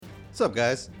What's up,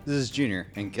 guys? This is Junior,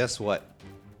 and guess what?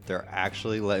 They're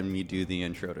actually letting me do the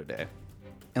intro today.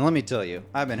 And let me tell you,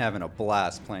 I've been having a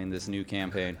blast playing this new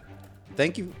campaign.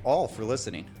 Thank you all for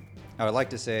listening. I would like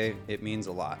to say it means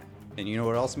a lot. And you know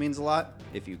what else means a lot?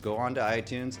 If you go onto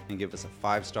iTunes and give us a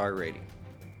 5-star rating.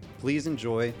 Please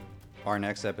enjoy our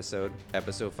next episode,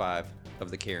 episode 5 of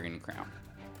The Carrying Crown.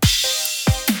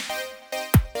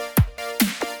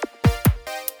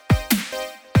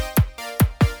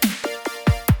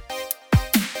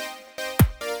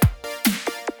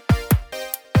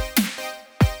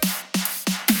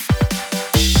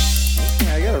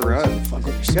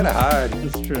 You gotta hide.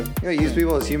 That's true. You gotta use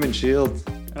people as human shields.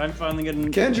 I'm finally getting.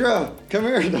 Kendra, come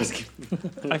here.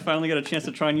 I finally got a chance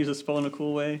to try and use a spell in a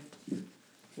cool way.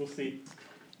 We'll see.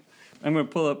 I'm gonna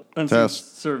pull up Unseen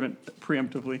Servant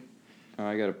preemptively, Oh,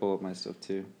 I gotta pull up my stuff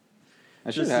too.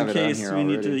 I should just have in it on case here we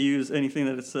already. need to use anything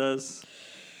that it says.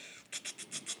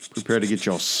 Prepare to get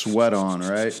your sweat on,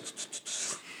 right?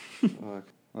 Fuck.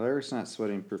 Well, Eric's not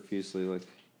sweating profusely like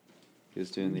he was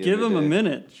doing the Give other him a day.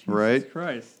 minute. Jesus Right?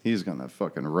 Christ. He's gonna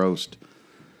fucking roast.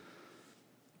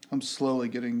 I'm slowly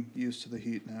getting used to the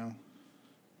heat now.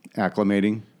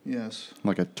 Acclimating Yes.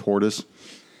 like a tortoise.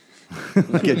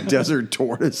 Like a desert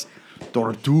tortoise.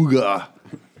 Tortuga.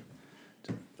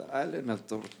 The island of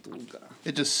Tortuga.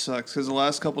 It just sucks because the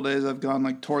last couple days I've gone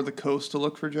like toward the coast to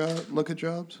look at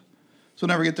jobs. So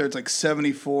whenever I get there, it's like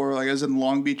 74. Like I was in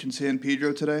Long Beach and San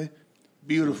Pedro today.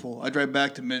 Beautiful. I drive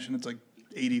back to Mission. It's like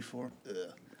 84. Ugh.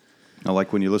 I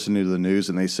like when you listen to the news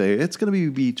and they say it's going to be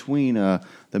between the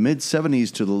mid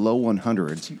 70s to the low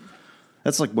 100s.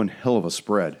 That's like one hell of a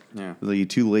spread. Yeah. Are you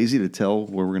too lazy to tell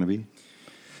where we're going to be?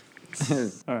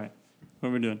 All right. What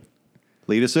are we doing?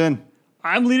 Lead us in.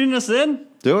 I'm leading us in.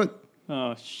 Do it.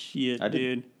 Oh shit, I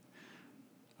did. dude.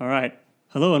 All right.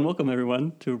 Hello and welcome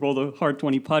everyone to Roll the Hard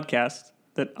 20 podcast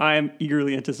that I am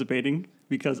eagerly anticipating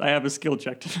because I have a skill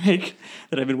check to make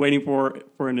that I've been waiting for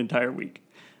an entire week.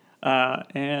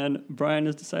 And Brian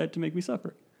has decided to make me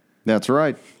suffer. That's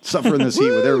right. Suffer in this heat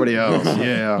with everybody else.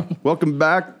 Yeah. Welcome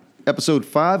back. Episode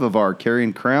 5 of our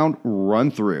Carrying Crown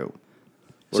run through.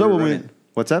 What are we when running?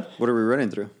 what's that? What are we running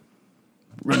through?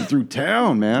 Running through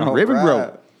town, man. All Raven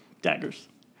Grove. right. Daggers.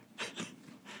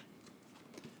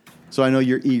 So I know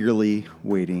you're eagerly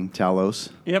waiting, Talos.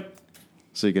 Yep.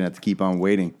 So you're going to have to keep on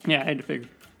waiting. Yeah, I had to figure.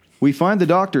 We find the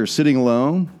doctor sitting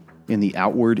alone in the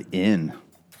outward inn.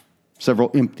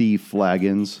 Several empty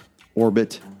flagons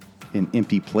orbit an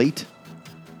empty plate.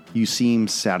 You seem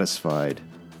satisfied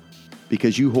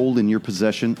because you hold in your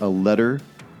possession a letter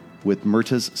with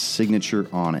Myrta's signature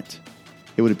on it.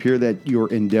 It would appear that your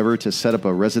endeavor to set up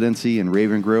a residency in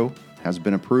Ravengrove has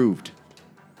been approved.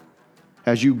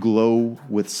 As you glow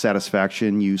with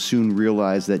satisfaction, you soon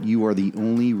realize that you are the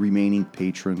only remaining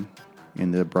patron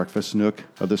in the breakfast nook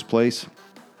of this place,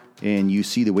 and you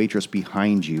see the waitress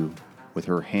behind you with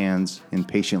her hands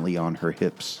impatiently on her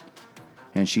hips.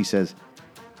 And she says,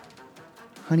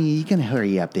 "Honey, you can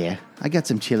hurry up there. I got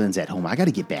some chillins at home I got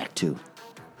to get back to.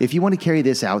 If you want to carry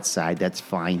this outside, that's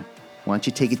fine. Why don't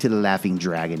you take it to the Laughing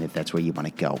Dragon if that's where you want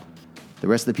to go? The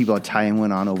rest of the people are tying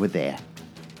one on over there.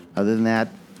 Other than that,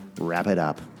 wrap it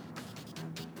up."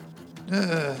 All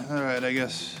right, I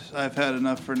guess I've had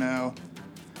enough for now.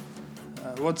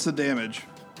 What's the damage?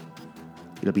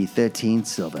 It'll be 13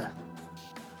 silver.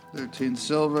 13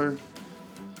 silver.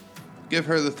 Give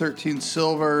her the 13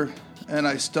 silver, and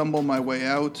I stumble my way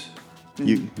out.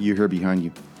 You hear behind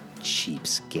you.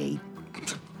 Cheapskate.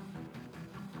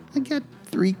 I got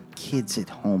 3 kids at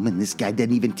home and this guy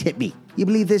didn't even tip me. You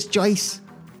believe this, Joyce?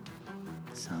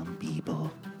 Some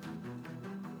people.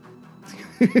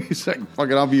 He's like,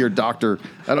 fucking, I'll be your doctor.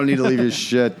 I don't need to leave his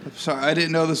shit. Sorry, I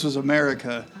didn't know this was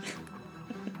America.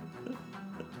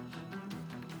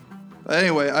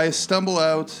 Anyway, I stumble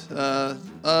out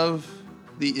of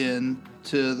the inn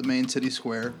to the main city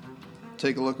square,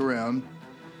 take a look around.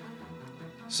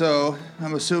 So,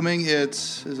 I'm assuming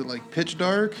is it like pitch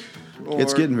dark? Or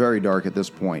It's getting very dark at this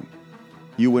point.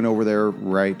 You went over there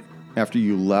right after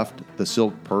you left the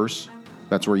Silk Purse.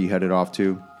 That's where you headed off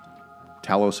to.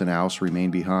 Talos and House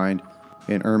remained behind,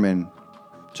 and Ermin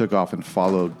took off and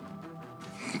followed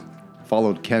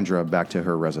Kendra back to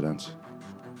her residence,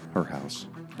 her house,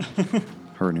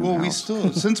 her new Well, house. we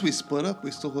still, since we split up,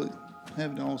 we still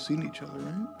haven't all seen each other,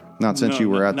 right? Not since you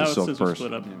were at the now Silk since we Purse.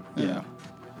 split up. Yeah.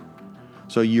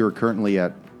 So you're currently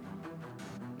at,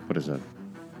 what is it?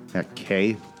 At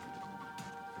K,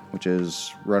 which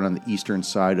is right on the eastern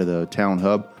side of the town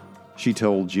hub. She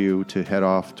told you to head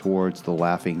off towards the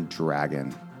Laughing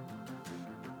Dragon.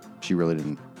 She really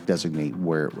didn't designate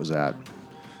where it was at.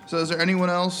 So is there anyone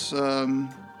else in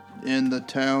the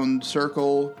town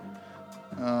circle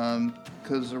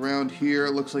Because around here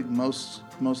it looks like most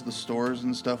of the stores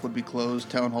and stuff would be closed.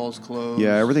 Town hall's closed.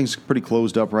 Yeah, everything's pretty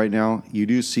closed up right now. You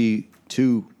do see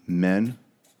two men,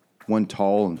 one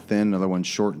tall and thin, another one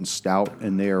short and stout,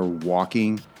 and they are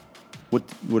walking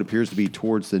what appears to be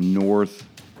towards the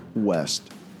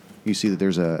northwest. You see that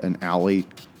there's an alley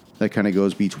that kind of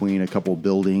goes between a couple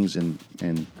buildings and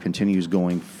continues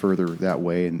going further that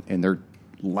way, and they're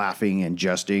laughing and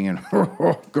jesting and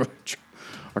good.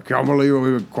 I can't believe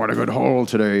we had quite a good haul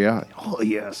today. Yeah. Oh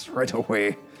yes, right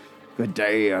away. Good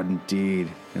day indeed.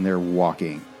 And they're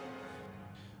walking.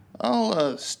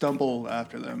 I'll stumble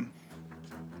after them.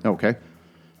 Okay.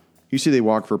 You see they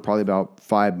walk for probably about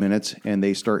 5 minutes, and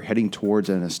they start heading towards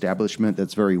an establishment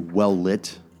that's very well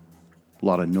lit. A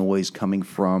lot of noise coming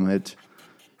from it.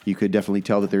 You could definitely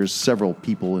tell that there's several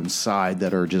people inside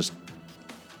that are just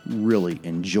really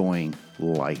enjoying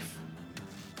life.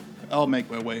 I'll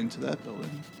make my way into that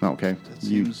building. Okay. That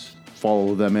You seems...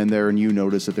 follow them in there, and you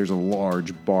notice that there's a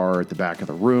large bar at the back of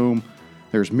the room.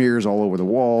 There's mirrors all over the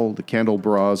wall. The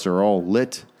candelabras are all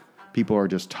lit. People are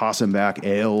just tossing back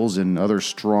ales and other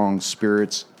strong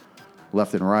spirits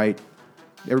left and right.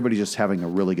 Everybody's just having a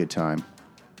really good time.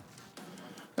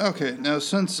 Okay, now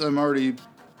since I'm already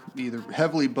either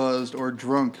heavily buzzed or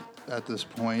drunk at this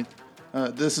point,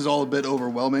 this is all a bit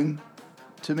overwhelming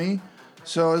to me.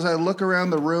 So as I look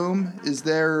around the room, is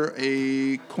there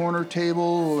a corner table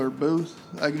or booth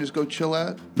I can just go chill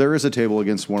at? There is a table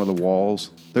against one of the walls.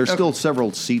 There's still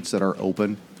several seats that are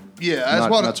open. Yeah, I just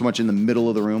Not, want not so much in the middle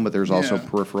of the room, but there's also Yeah.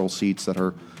 peripheral seats that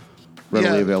are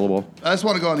readily available. I just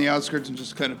want to go on the outskirts and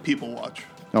just kind of people watch.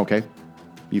 Okay.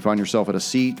 You find yourself at a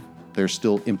seat. There's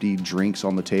still empty drinks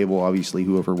on the table. Obviously,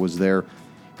 whoever was there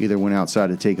either went outside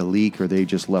to take a leak or they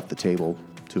just left the table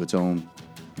to its own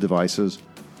devices.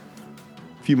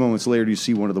 A few moments later, you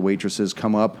see one of the waitresses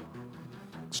come up,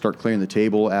 start clearing the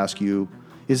table, ask you,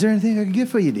 "Is there anything I can get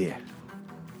for you, dear?"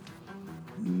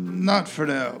 Not for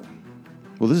now.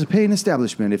 "Well, this is a paying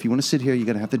establishment. If you want to sit here, you're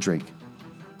going to have to drink.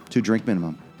 2 drink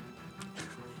minimum."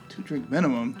 2 drink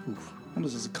minimum. What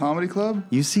is this, a comedy club?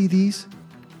 You see these?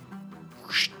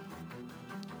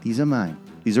 These are mine.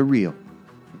 These are real.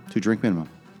 2 drink minimum.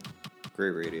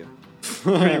 Great radio.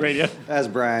 Great radio. As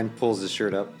Brian pulls his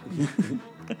shirt up.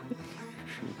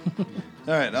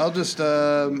 All right, I'll just... Two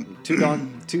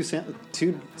dongs. dongs?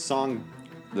 2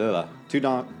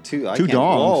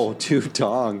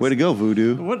 dongs. Way to go,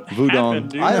 Voodoo. What Voodoo.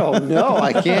 happened, dude? I don't know.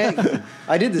 I can't.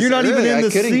 I did this. You're not even earlier. in the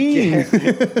I couldn't scene.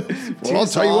 get- Well, I'll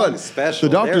tell you what. Two-song special.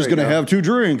 The doctor's There we going to go. have 2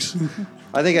 drinks.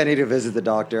 I think I need to visit the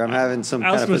doctor. I'm having some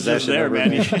kind Alice of was just possession there, over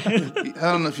man. me.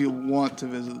 I don't know if you want to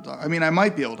visit the doctor. I mean, I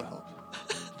might be able to help.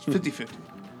 It's 50-50.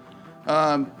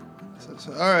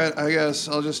 So, all right, I guess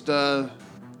I'll just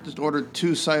order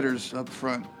 2 ciders up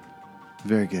front.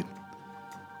 Very good.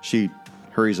 She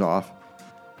hurries off.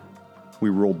 We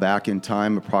roll back in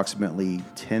time approximately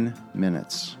 10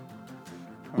 minutes.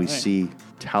 We right. see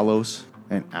Talos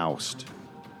and Oust.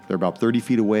 They're about 30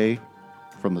 feet away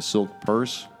from the Silk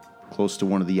Purse, close to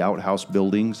one of the outhouse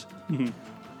buildings.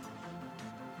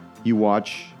 You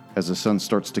watch as the sun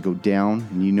starts to go down,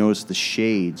 and you notice the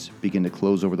shades begin to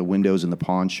close over the windows in the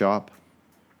pawn shop.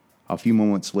 A few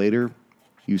moments later,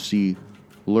 you see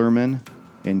Lerman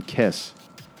and Kess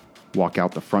walk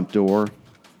out the front door.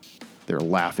 They're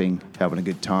laughing, having a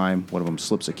good time. One of them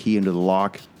slips a key into the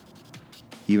lock.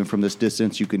 Even from this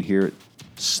distance, you can hear it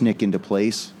snick into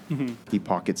place. He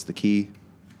pockets the key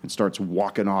and starts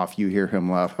walking off. You hear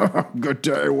him laugh. Good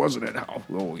day, wasn't it?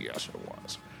 Oh, yes, it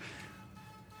was.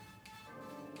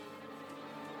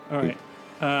 All right.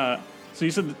 So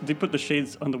you said they put the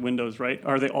shades on the windows, right?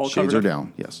 Are they all Shades covered are up?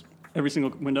 down, yes. Every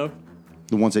single window?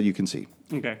 The ones that you can see.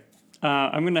 Okay.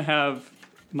 I'm going to have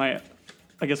my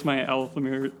owl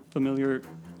familiar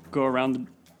go around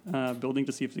the building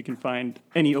to see if they can find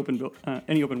any open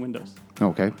windows.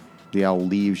 Okay. The owl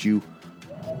leaves you.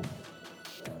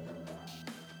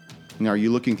 Now, are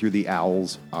you looking through the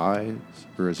owl's eyes,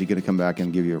 or is he going to come back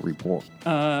and give you a report?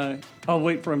 I'll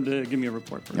wait for him to give me a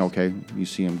report first. Okay. You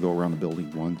see him go around the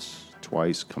building once,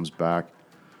 twice, comes back,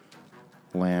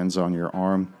 lands on your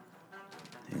arm,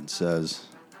 and says,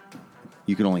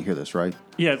 you can only hear this, right?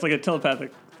 Yeah, it's like a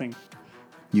telepathic thing.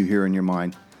 You hear in your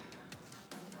mind,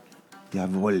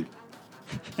 Jawohl.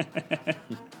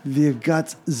 We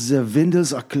got the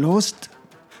windows are closed.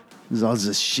 All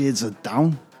the shades are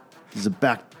down. The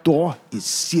back door is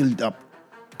sealed up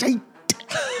tight.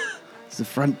 The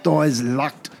front door is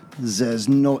locked. There's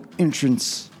no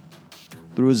entrance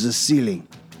through the ceiling.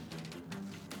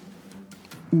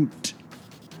 Oot.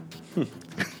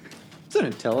 It's an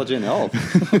intelligent elf.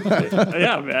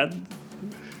 Yeah, man.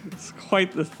 It's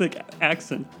quite the thick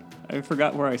accent. I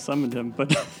forgot where I summoned him, but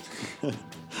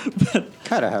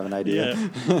Kind of have an idea.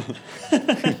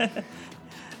 yeah.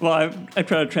 Well, I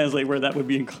try to translate where that would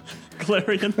be in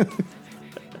Clarion.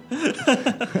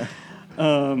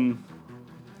 All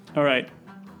right.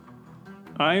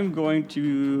 I'm going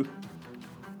to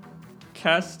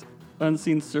cast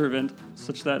Unseen Servant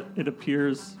such that it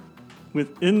appears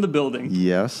within the building.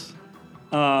 Yes.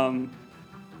 And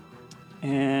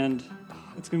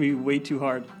it's going to be way too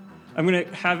hard. I'm going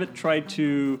to have it try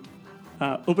to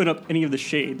open up any of the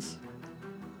shades.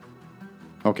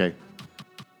 Okay.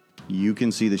 You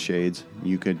can see the shades.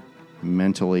 You could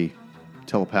mentally,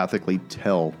 telepathically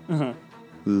tell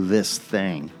this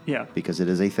thing, Yeah. because it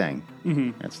is a thing.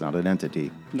 It's not an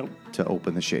entity, Nope. to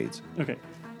open the shades. Okay.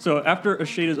 So after a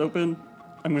shade is open,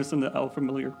 I'm going to send the Owl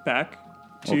Familiar back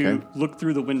to Okay. look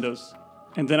through the windows.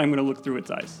 And then I'm going to look through its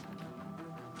eyes.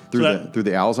 Through that- through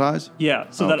the owl's eyes? Yeah,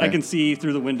 so that I Okay. can see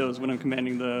through the windows when I'm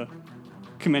commanding the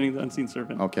Unseen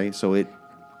Servant. Okay, so it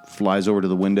flies over to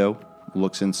the window,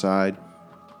 looks inside.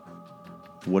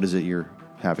 What is it you're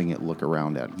having it look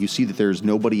around at? You see that there's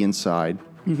nobody inside.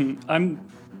 I'm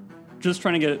just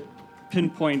trying to get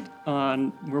pinpoint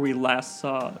on where we last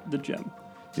saw the gem.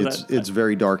 So It's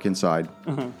very dark inside.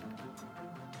 You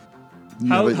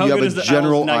how have good a is the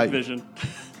general owl's night eye- vision?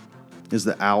 Is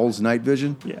the owl's night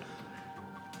vision? Yeah.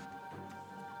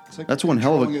 It's like That's you're one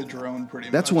hell of a- controlling drone, pretty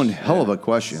That's much. one hell of a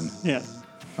question. Yeah.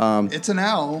 It's an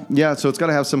owl. Yeah, so it's got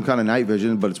to have some kind of night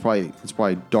vision, but it's probably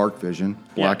dark vision,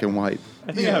 black Yeah. and white.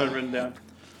 I think I have it written down.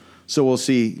 So we'll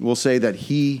see. We'll say that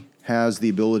he has the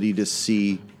ability to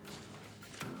see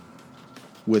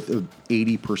with a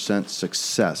 80%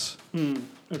 success.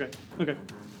 Okay. Okay.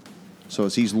 So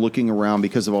as he's looking around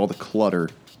because of all the clutter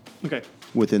Okay.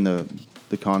 within the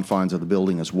confines of the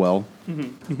building as well.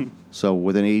 So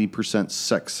with an 80%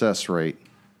 success rate.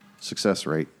 Success.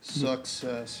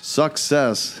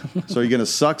 Success. So are you going to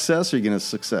success or are you going to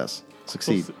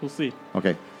succeed? We'll see.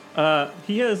 Okay.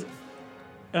 He has.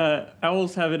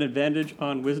 Owls have an advantage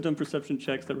on wisdom perception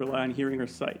checks that rely on hearing or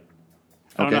sight.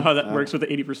 I don't Okay. know how that works with the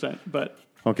 80%, but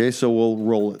Okay, so we'll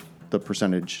roll the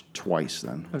percentage twice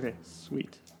then. okay,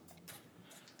 sweet.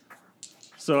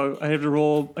 So I have to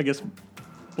roll, I guess,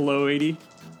 below 80.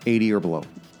 80 or below.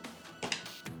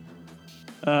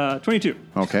 22.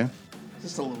 Okay.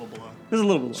 Just a little below. This is a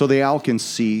little below. So the owl can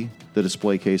see the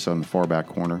display case on the far back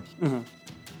corner.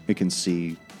 It can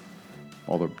see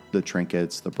all the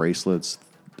trinkets, the bracelets,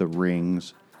 the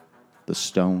rings, the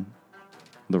stone,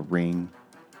 the ring,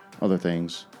 other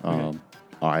things,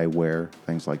 eyewear,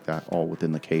 things like that, all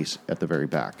within the case at the very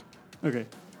back. Okay.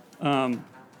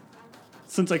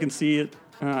 Since I can see it,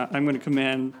 I'm going to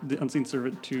command the Unseen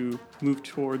Servant to move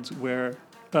towards where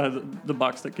the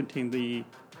box that contained the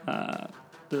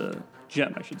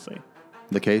gem, I should say.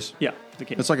 The case? Yeah, the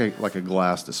case. It's like a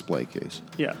glass display case.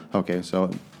 Yeah, Okay, so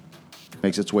it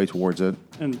makes its way towards it.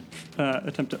 and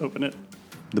attempt to open it.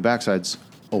 The backside's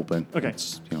open. Okay.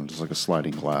 It's just like a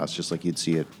sliding glass, just like you'd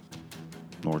see at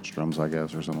Nordstrom's, I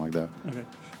guess, or something like that.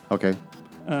 Okay.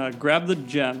 Okay. Grab the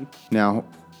gem. Now,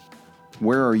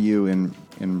 where are you in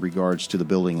regards to the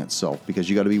building itself? Because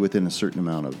you got to be within a certain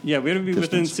amount of. Yeah, we had to be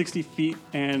within Distance. 60 feet,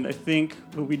 and I think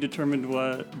what we determined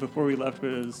before we left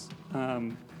was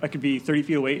I could be 30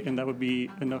 feet away, and that would be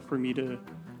enough for me to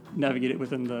navigate it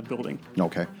within the building.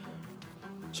 Okay.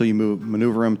 So you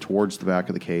maneuver him towards the back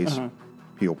of the case. Uh-huh.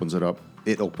 He opens it up.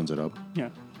 It opens it up. Yeah.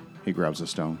 He grabs the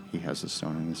stone. He has the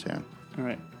stone in his hand. All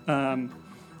right.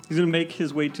 He's going to make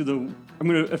his way to the... I'm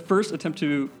going to at first attempt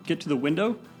to get to the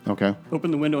window, Okay. open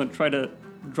the window, and try to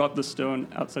drop the stone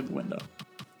outside the window.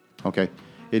 Okay.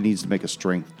 It needs to make a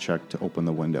strength check to open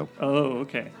the window. Oh,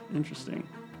 okay. Interesting.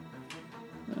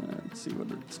 Let's see what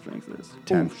its strength is.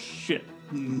 10. Oh, shit.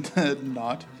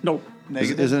 Not. No.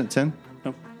 Negative. Isn't it 10?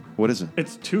 No. What is it?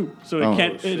 It's 2. So it Oh,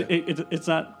 can't... shit. It's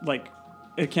not like...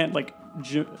 It can't, like,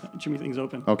 jimmy things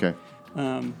open. Okay.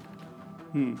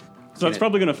 So it's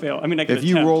probably going to fail. I mean, I can If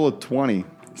you attempt. roll a 20,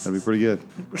 that'd be pretty good.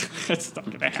 It's not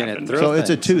going to Can it happen. throw- So it's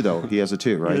a things. 2, though. He has a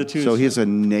 2, right? a 2, so he so- has a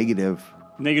negative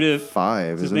Negative...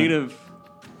 5, It's isn't negative...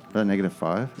 it? Is that negative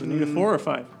 5? Negative 4 or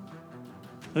 5? I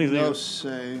think it's No negative.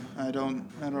 say. I don't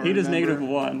 8 is remember. negative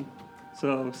 1.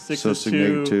 So 6 So is 2.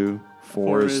 negative 2.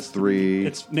 4 is 3.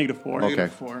 It's negative 4. Okay.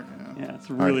 Negative 4, yeah. Yeah, it's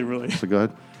really, really... So go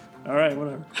ahead. All right,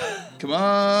 whatever. Come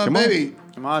on, Come on. baby.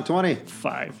 Come on, 20.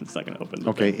 5. It's not going to open. the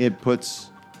Okay, thing. it puts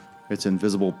its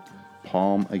invisible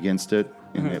palm against it,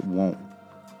 and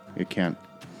it can't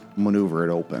maneuver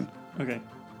it open. Okay.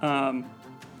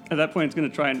 At that point, it's going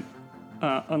to try and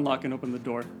unlock and open the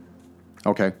door.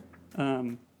 Okay.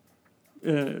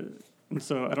 And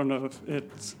so I don't know if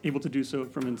it's able to do so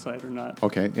from inside or not.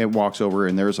 Okay, it walks over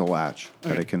and there's a latch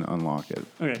that Okay. it can unlock it.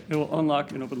 Okay, it will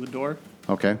unlock and open the door,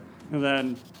 Okay, and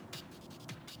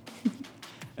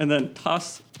then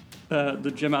toss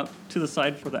the gem out to the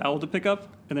side for the owl to pick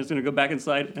up, and then it's going to go back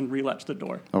inside and relatch the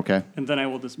door, okay, and then I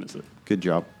will dismiss it. good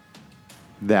job.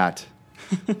 That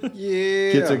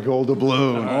Yeah. gets a gold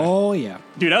doubloon. Oh, yeah.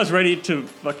 Dude, I was ready to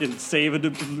fucking save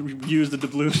use the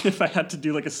doubloon if I had to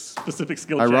do like a specific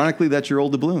skill check. Ironically, that's your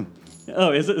old doubloon.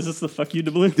 Oh, is it? Is this the fuck you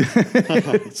doubloon?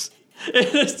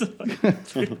 It is the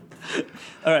fuck you.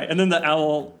 All right, and then the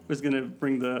owl is going to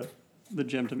bring the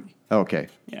gem to me. Okay,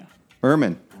 Yeah.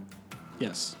 Ermin,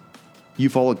 Yes. you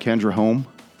followed Kendra home,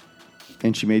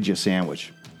 and she made you a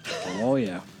sandwich. Oh,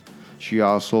 yeah. She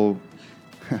also,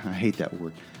 I hate that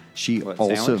word. She What,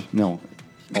 also, sandwich? no,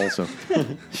 also,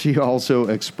 she also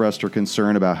expressed her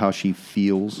concern about how she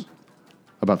feels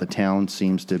about the town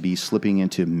seems to be slipping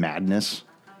into madness.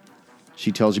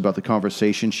 She tells you about the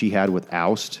conversation she had with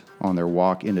Oust on their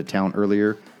walk into town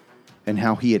earlier and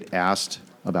how he had asked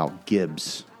about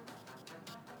Gibbs.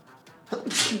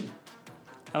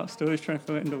 I was still always trying to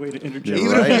find a way to interject.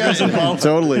 Even if he has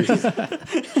Totally.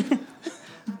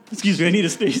 Excuse me, I need to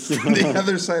stay still. on the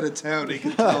other side of town, he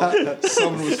could tell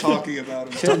someone was talking about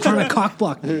him. I'm trying to cock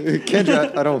block.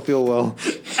 Kendra, I don't feel well.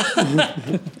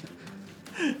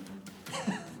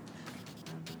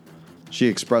 She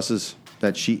expresses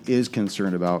that she is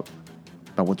concerned about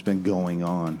what's been going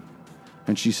on.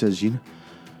 And she says, you know,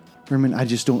 Herman, I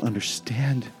just don't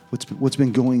understand what's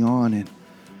been going on.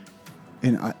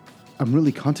 And I'm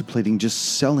really contemplating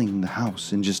just selling the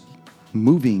house and just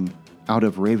moving out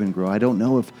of Ravengrow. I don't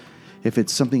know if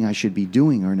it's something I should be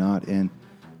doing or not. And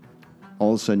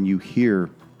all of a sudden you hear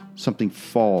something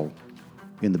fall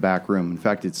in the back room. In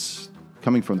fact, it's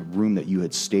coming from the room that you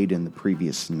had stayed in the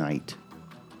previous night.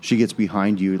 She gets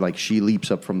behind you, like she leaps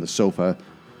up from the sofa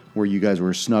where you guys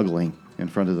were snuggling in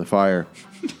front of the fire.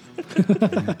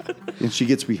 And she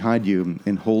gets behind you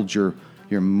and holds your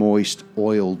moist,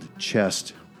 oiled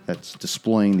chest that's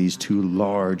displaying these two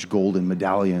large golden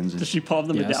medallions. Does she palm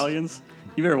the Yes. medallions?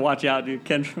 You better watch out, dude.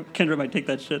 Kendra might take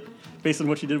that shit based on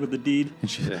what she did with the deed. And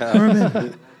she says,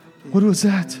 Herman, what was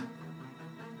that?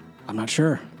 I'm not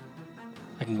sure.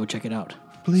 I can go check it out.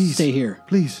 Please. Stay here.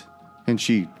 Please. And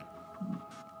she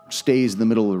stays in the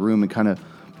middle of the room and kind of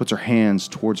puts her hands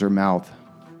towards her mouth.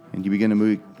 And you begin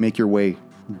to make your way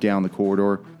down the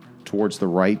corridor towards the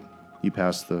right. You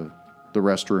pass the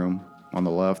restroom on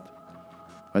the left.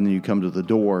 And then you come to the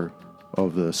door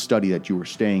of the study that you were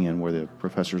staying in where the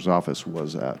professor's office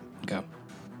was at. Okay.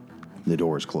 The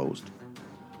door is closed.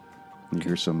 You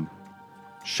hear some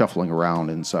shuffling around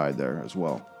inside there as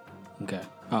well. Okay.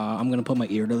 I'm going to put my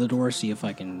ear to the door, see if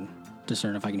I can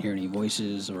discern if I can hear any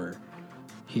voices or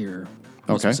hear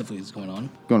what Okay. specifically is going on. You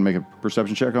want to make a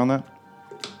perception check on that?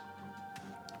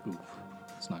 Ooh,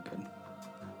 it's not good.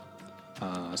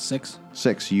 6.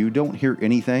 6. You don't hear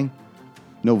anything.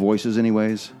 No voices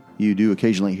anyways. You do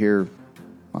occasionally hear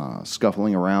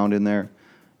scuffling around in there.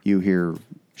 You hear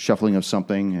shuffling of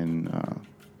something, and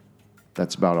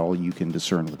that's about all you can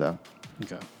discern with that.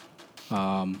 Okay.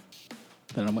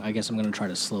 Then I guess I'm going to try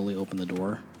to slowly open the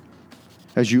door.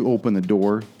 As you open the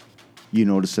door, you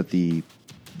notice that the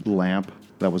lamp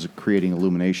that was creating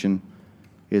illumination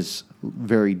is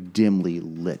very dimly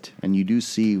lit, and you do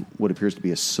see what appears to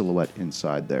be a silhouette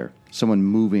inside there. Someone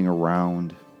moving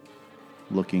around,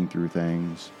 looking through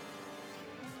things.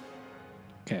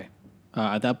 Okay.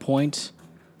 At that point,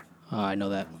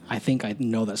 I think I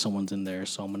know that someone's in there,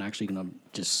 so I'm actually going to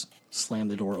just slam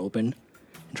the door open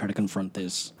and try to confront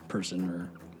this person or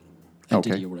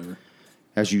entity Okay. or whatever.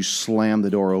 As you slam the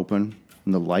door open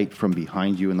and the light from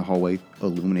behind you in the hallway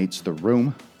illuminates the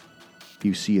room,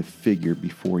 you see a figure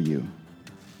before you.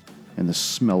 And the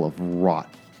smell of rot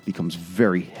becomes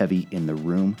very heavy in the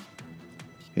room.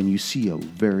 And you see a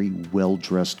very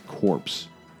well-dressed corpse.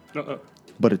 Uh-oh.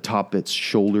 But atop its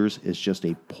shoulders is just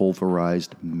a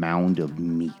pulverized mound of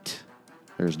meat.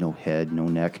 There's no head, no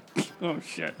neck. Oh,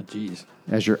 shit. Oh, jeez.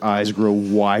 As your eyes grow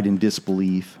wide in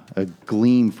disbelief, a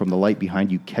gleam from the light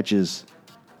behind you catches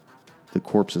the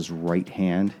corpse's right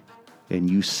hand, and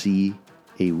you see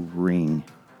a ring.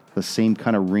 The same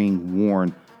kind of ring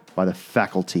worn by the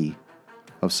faculty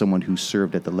of someone who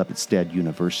served at the Lepidstead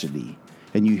University.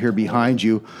 And you hear behind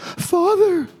you,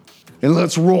 Father! And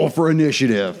let's roll for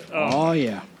initiative. Oh,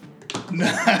 yeah.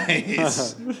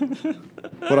 Nice.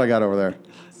 What I got over there?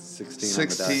 16 on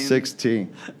the 16. die.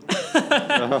 16.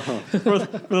 For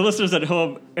the listeners at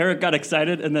home, Eric got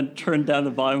excited and then turned down the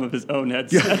volume of his own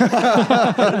headset.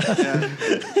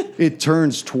 It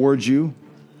turns towards you,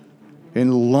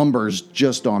 and lumbers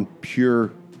just on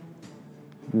pure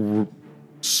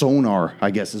sonar,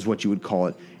 I guess is what you would call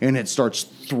it. And it starts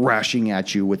thrashing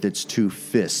at you with its 2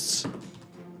 fists.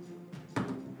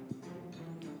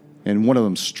 And one of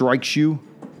them strikes you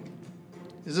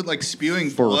Is it like spewing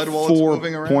for blood while it's 4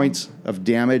 moving around? points of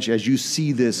damage as you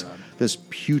see this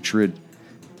putrid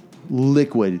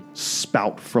liquid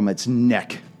spout from its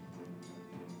neck.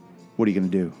 What are you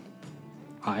going to do?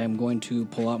 I am going to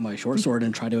pull out my short sword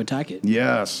and try to attack it.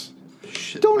 Yes.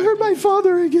 Don't hurt my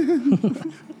father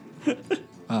again.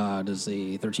 Does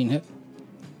a 13 hit?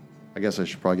 I guess I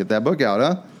should probably get that book out,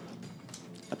 huh?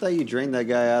 I thought you drained that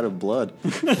guy out of blood.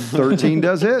 13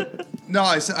 does hit. No,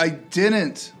 I said I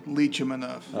didn't leech him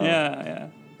enough. Yeah.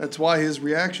 That's why his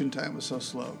reaction time was so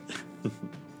slow. He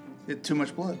had too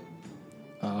much blood.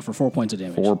 For 4 points of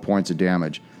damage. 4 points of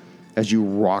damage as you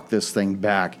rock this thing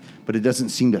back, but it doesn't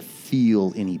seem to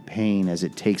feel any pain as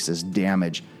it takes this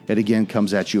damage. It again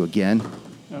comes at you again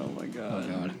Oh my god.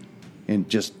 Oh, God. and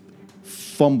just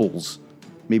fumbles,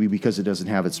 maybe because it doesn't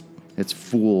have its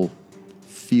full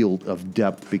field of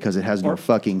depth because it has no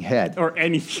fucking head. Or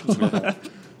anything.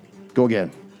 Go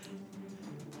again.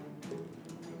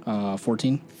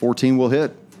 14 14 will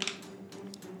hit.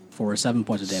 for 7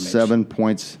 points of damage. 7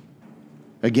 points.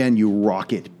 Again, you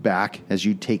rock it back as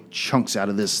you take chunks out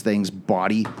of this thing's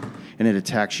body, and it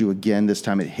attacks you again. This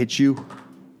time it hits you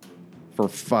for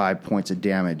 5 points of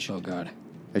damage. Oh, God.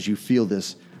 As you feel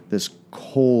this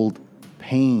cold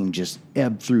pain just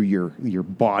ebb through your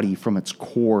body from its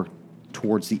core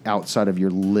towards the outside of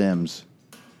your limbs.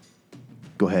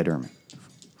 Go ahead, Ermin.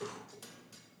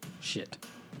 Shit.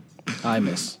 I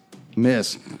miss.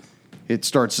 Miss. It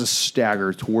starts to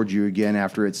stagger towards you again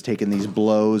after it's taken these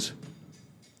blows.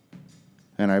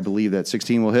 And I believe that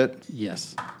 16 will hit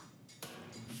Yes.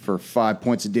 for 5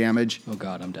 points of damage. Oh,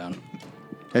 God, I'm down.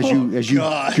 As you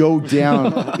go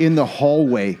down in the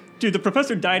hallway, Dude, the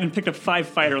professor died and picked up 5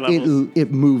 fighter levels.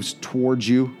 it moves towards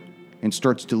you and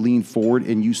starts to lean forward,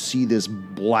 and you see this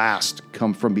blast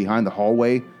come from behind the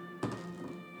hallway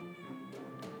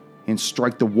and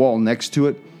strike the wall next to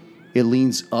it. It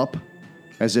leans up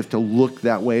as if to look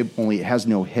that way, only it has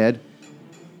no head.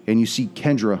 And you see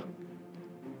Kendra,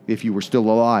 if you were still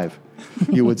alive,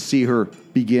 you would see her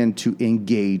begin to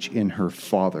engage in her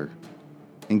father.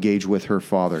 Engage with her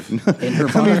father. In her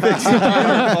body.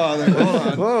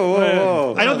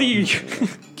 Whoa. I don't think you.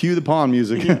 Cue the pawn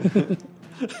music.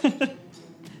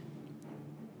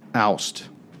 Oust.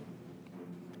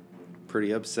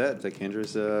 Pretty upset that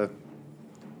Kendra's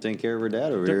taking care of her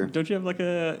dad over here. Don't you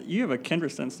have you have a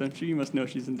Kendra sense, don't you? You must know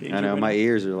she's in danger. I know, my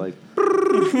ears are like,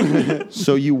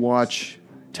 So you watch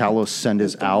Talos send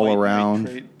his owl White around.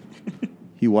 crate.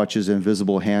 He watches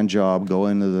Invisible Hand Job go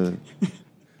into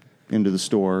the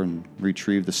store and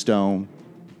retrieve the stone.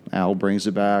 Owl brings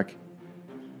it back.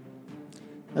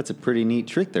 that's a pretty neat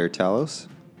trick there, Talos.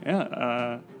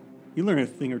 Yeah, you learn a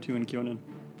thing or two in Kyonin.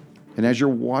 And as you're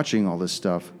watching all this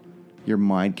stuff, your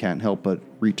mind can't help but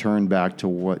return back to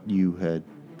what you had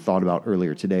thought about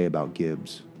earlier today about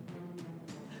Gibbs.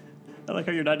 I like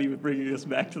how you're not even bringing us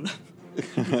back to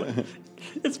them.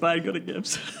 It's fine, go to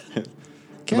Gibbs.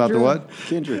 About the what?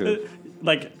 Kendra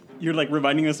who? You're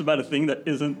reminding us about a thing that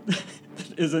isn't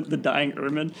the dying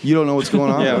Ermin. You don't know what's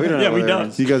going on? Yeah, we don't know. Yeah, we what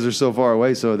don't. You guys are so far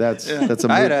away, so that's a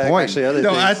moot I had point. actually other No,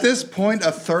 things. at this point,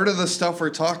 a third of the stuff we're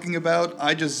talking about,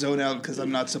 I just zone out because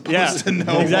I'm not supposed Yeah, to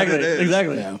know exactly, what it is.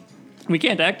 exactly. Yeah. We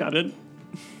can't act on it.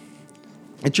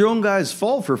 It's your own guys'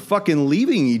 fault for fucking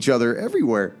leaving each other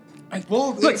everywhere.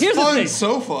 Well, Look, it's here's the fun thing.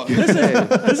 so far.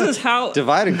 This is how.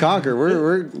 Divide and conquer.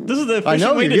 We're This is the I efficient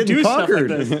know, way you're to getting do conquered.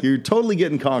 stuff like this. You're totally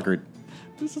getting conquered.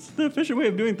 This is the efficient way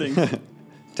of doing things.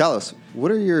 Talos, what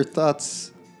are your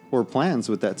thoughts or plans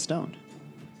with that stone?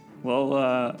 Well,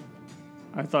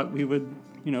 I thought we would,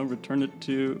 return it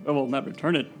to. Oh, well, not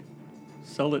return it.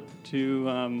 Sell it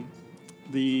to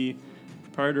the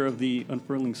proprietor of the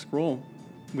Unfurling Scroll.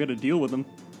 We had a deal with him.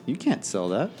 You can't sell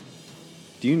that.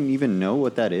 Do you even know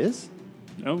what that is?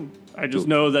 No, I just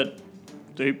know that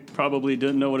they probably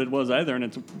didn't know what it was either, and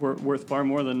it's worth far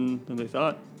more than they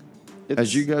thought.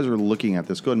 As you guys are looking at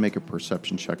this, go ahead and make a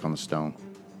perception check on the stone.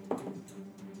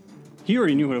 He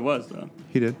already knew what it was, though.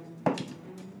 He did.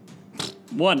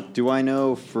 1. Do I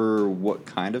know for what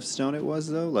kind of stone it was,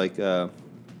 though? Like,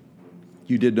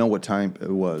 You did know what time it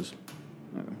was.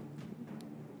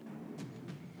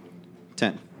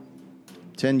 10.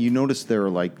 10, you notice there are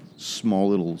like small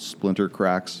little splinter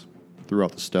cracks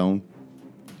throughout the stone.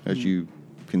 As you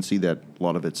can see that a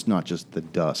lot of it's not just the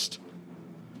dust.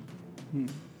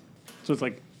 So it's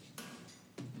like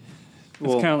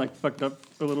Well- kind of like fucked up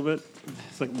a little bit.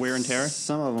 It's like wear and tear.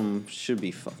 Some of them should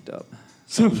be fucked up.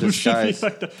 So it should be disguise.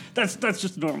 fucked up. That's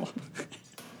just normal.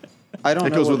 I don't It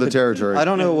know goes what with the territory. I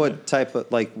don't know what type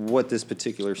of what this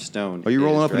particular stone. Are you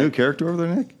rolling is, up a new right? character over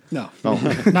there, Nick? No,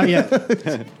 not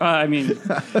yet. I mean,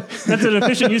 that's an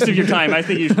efficient use of your time. I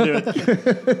think you should do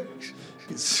it.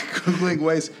 He's Googling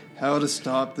ways how to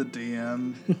stop the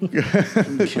DM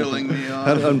from killing me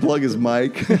How to off. unplug his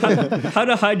mic. How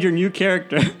to hide your new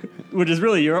character, which is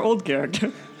really your old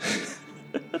character.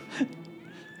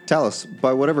 Talos,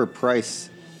 by whatever price,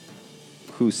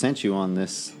 who sent you on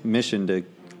this mission to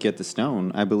get the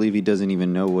stone, I believe he doesn't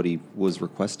even know what he was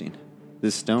requesting.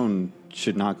 This stone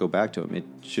should not go back to him. It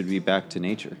should be back to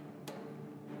nature.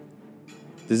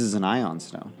 This is an ion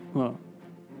stone. Well,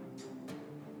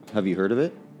 Have you heard of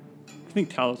it? I think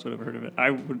Talos would have heard of it.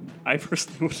 I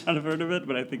personally would not have heard of it,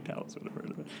 but I think Talos would have heard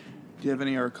of it. Do you have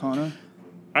any Arcana?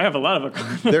 I have a lot of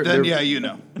it. Then yeah, you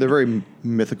know. They're very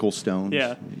mythical stones.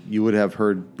 Yeah. You would have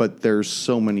heard, but there's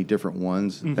so many different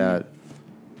ones that.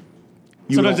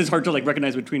 You Sometimes don't- it's hard to like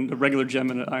recognize between a regular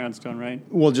gem and an ion stone, right?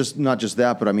 Well, just not just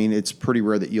that, but I mean, it's pretty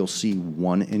rare that you'll see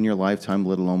one in your lifetime,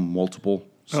 let alone multiple.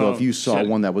 So Oh, if you saw shit.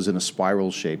 one that was in a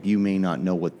spiral shape, you may not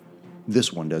know what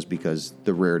this one does because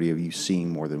the rarity of you seeing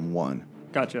more than one.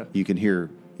 Gotcha.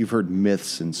 You've heard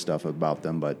myths and stuff about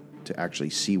them, but to actually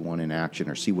see one in action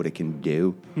or see what it can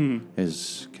do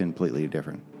is completely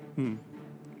different.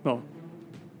 Well,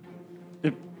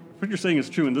 if what you're saying is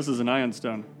true, and this is an ion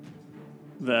stone,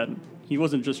 then he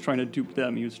wasn't just trying to dupe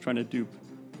them; he was trying to dupe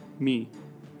me,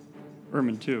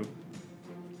 Ermin too.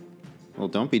 Well,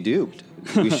 don't be duped.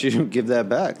 We shouldn't give that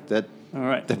back. That All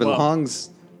right. that well,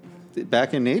 belongs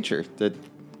back in nature. That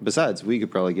besides, we could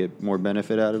probably get more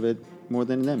benefit out of it more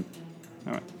than them.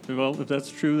 all right. Well, if that's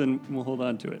true, then we'll hold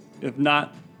on to it. If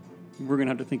not, we're gonna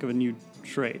have to think of a new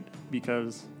trade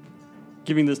because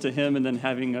giving this to him and then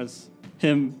having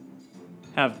him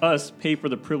have us pay for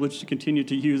the privilege to continue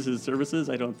to use his services,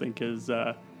 I don't think is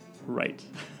right.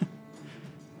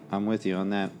 I'm with you on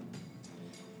that.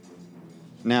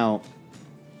 Now,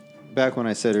 back when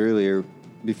I said earlier,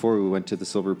 before we went to the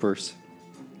silver purse,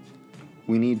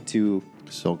 we need to.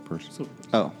 Silk purse. So,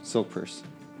 Oh, silk purse.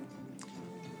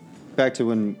 Back to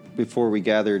when before we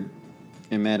gathered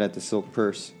and met at the silk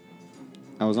purse,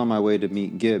 I was on my way to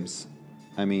meet Gibbs.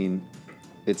 I mean,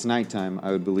 it's nighttime.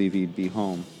 I would believe he'd be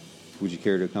home. Would you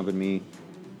care to accompany me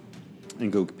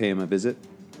and go pay him a visit?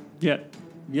 yeah,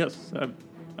 yes,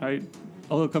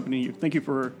 I'll accompany you. Thank you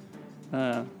for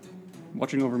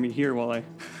watching over me here while I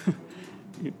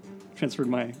you transferred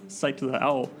my sight to the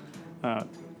owl.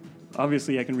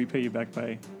 Obviously, I can repay you back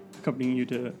by accompanying you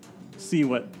to see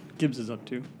what Gibbs is up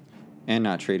to. And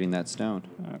not trading that stone.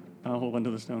 I'll hold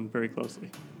onto the stone very closely.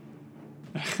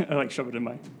 I like shove it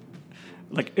in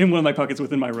in one of my pockets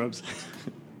within my robes.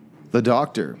 The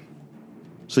doctor.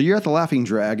 So you're at the Laughing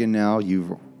Dragon now.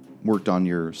 You've worked on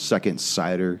your second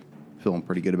cider, feeling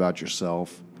pretty good about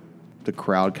yourself. The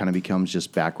crowd kind of becomes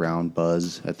just background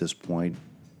buzz at this point.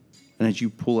 And as you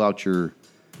pull out your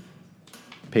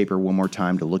paper one more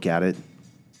time to look at it,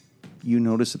 you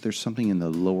notice that there's something in the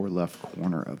lower left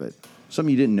corner of it.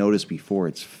 Something you didn't notice before.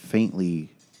 It's faintly,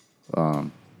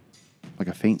 like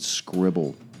a faint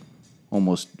scribble.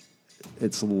 Almost,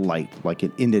 it's light, like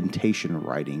an indentation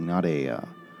writing, not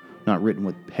written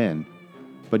with pen.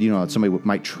 But you know, somebody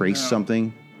might trace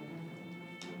something.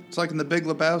 It's like in The Big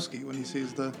Lebowski when he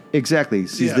sees the. Exactly.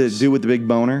 Sees the Yes. dude with the big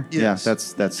boner. Yes. Yeah,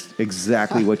 that's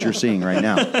exactly what you're seeing right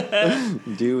now.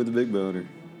 Dude with the big boner.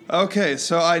 Okay,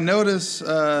 so I notice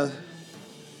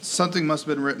something must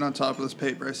have been written on top of this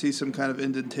paper. I see some kind of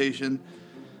indentation.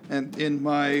 And in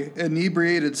my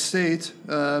inebriated state,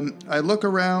 I look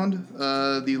around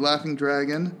the Laughing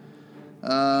Dragon.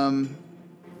 Are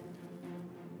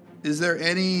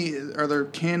there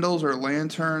candles or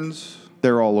lanterns?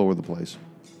 They're all over the place.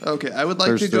 Okay, I would like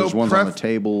There's to go. ones on the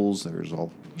tables. There's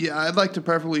all. Yeah, I'd like to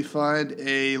preferably find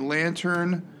a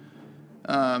lantern.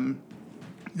 So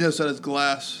it's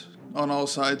glass on all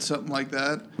sides, something like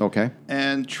that, Okay.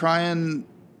 and try and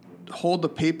hold the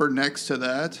paper next to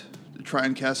that to try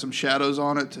and cast some shadows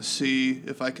on it to see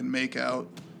if I can make out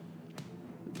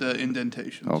the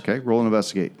indentations. Okay. Roll and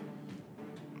investigate.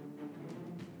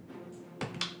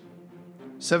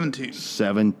 17.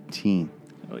 17.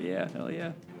 Hell yeah, hell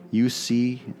yeah. You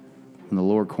see in the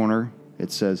lower corner,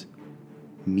 it says,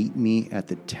 "Meet me at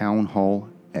the town hall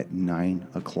at 9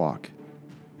 o'clock.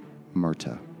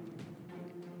 Murta."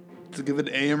 Does it give it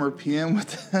AM or PM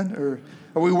with that, or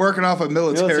are we working off of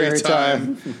military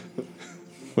time?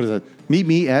 What is that? Meet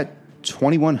me at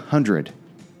 2100.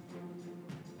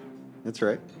 That's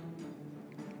right.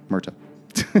 Murta.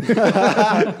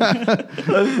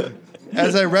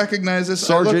 As I recognize this,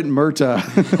 Sergeant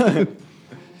Murta.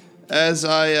 as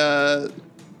I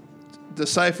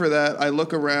decipher that, I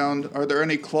look around. Are there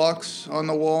any clocks on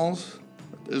the walls?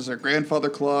 Is there grandfather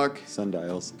clock?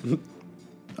 Sundials.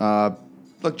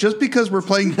 Look, just because we're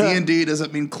playing D&D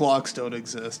doesn't mean clocks don't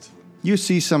exist. You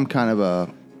see some kind of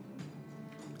a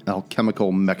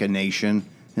alchemical machination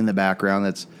in the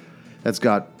background that's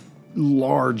got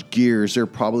large gears. They're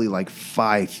probably like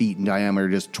 5 feet in diameter,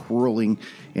 just twirling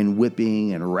and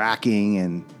whipping and racking,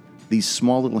 and these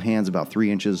small little hands about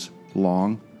 3 inches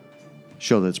long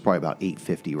show that it's probably about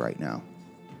 850 right now.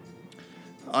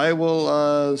 I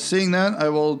will, seeing that, I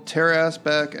will tear ass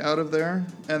back out of there.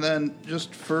 And then,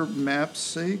 just for map's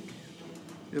sake,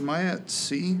 am I at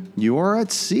C? You are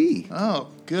at sea. Oh,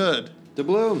 good.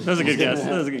 Doubloon. That was a good guess.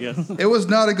 That was a good guess. It was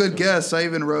not a good guess. I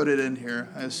even wrote it in here.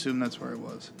 I assume that's where it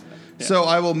was. Yeah. So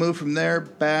I will move from there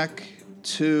back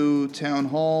to Town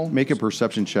Hall. Make a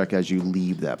perception check as you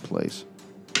leave that place.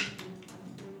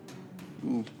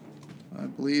 Ooh, I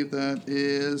believe that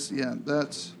is,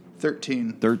 that's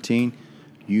 13. 13.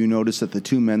 You notice that the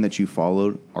 2 men that you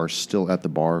followed are still at the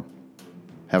bar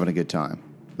having a good time.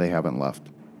 They haven't left.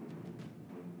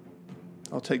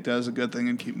 I'll take that as a good thing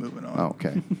and keep moving on. Oh,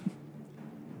 okay.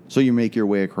 So you make your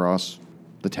way across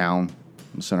the town,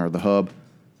 the center of the hub,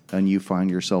 and you find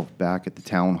yourself back at the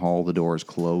town hall. The door is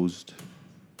closed.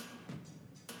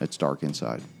 It's dark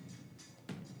inside.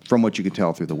 From what you can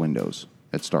tell through the windows,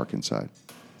 it's dark inside.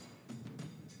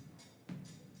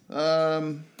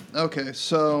 Okay,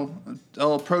 so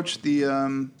I'll approach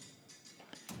the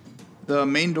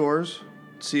main doors,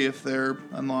 see if they're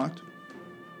unlocked.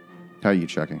 How are you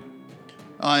checking?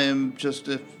 I am just,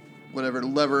 if whatever,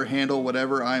 lever, handle,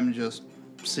 whatever, I'm just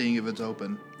seeing if it's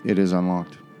open. It is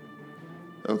unlocked.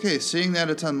 Okay, seeing that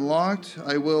it's unlocked,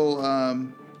 I will,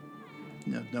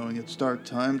 knowing it's dark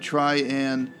time, try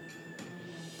and,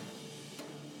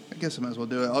 I guess I might as well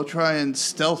do it. I'll try and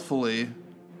stealthily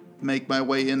make my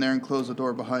way in there and close the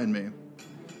door behind me.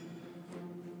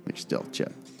 Make stealth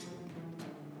check.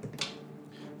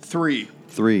 3.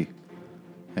 3.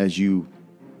 As you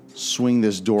swing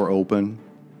this door open,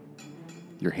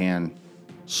 your hand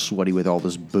sweaty with all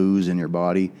this booze in your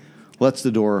body, lets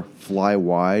the door fly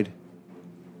wide,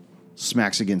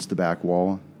 smacks against the back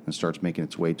wall, and starts making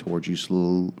its way towards you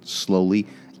slowly.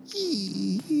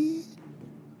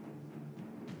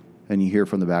 And you hear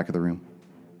from the back of the room,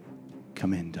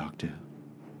 "Come in, doctor.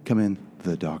 Come in,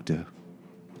 the doctor."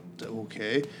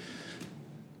 Okay.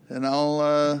 And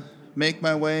I'll make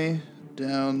my way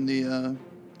down the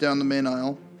main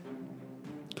aisle.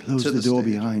 Close To the the door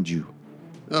stage. behind you.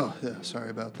 Oh, yeah, sorry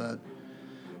about that.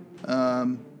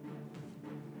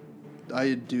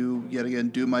 I do, yet again,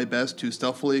 do my best to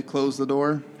stealthily close the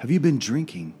door. Have you been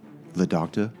drinking, the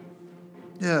doctor?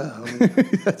 Yeah.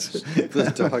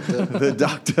 The doctor. The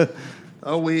doctor.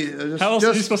 Oh, we just, How else are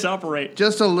you just, supposed to operate?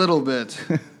 just a little bit.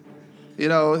 You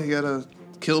gotta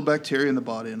kill bacteria in the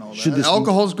body and all Should that. this-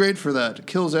 Alcohol's great for that. It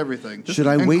kills everything. Should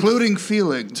I wait including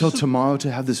feelings? till tomorrow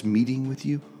to have this meeting with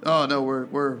you? Oh no,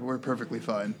 we're perfectly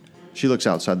fine. She looks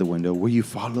outside the window. Were you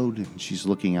followed? And she's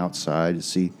looking outside to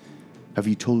see. Have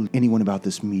you told anyone about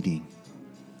this meeting?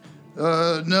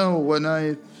 No. When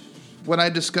I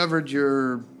discovered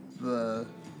your the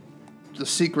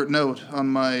secret note on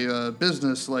my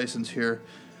business license here,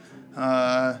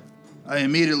 I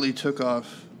immediately took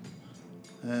off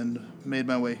and made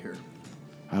my way here.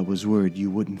 I was worried you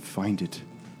wouldn't find it.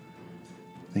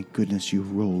 Thank goodness you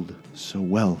rolled so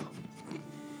well.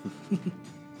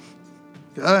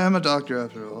 I am a doctor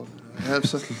after all. I have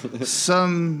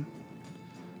some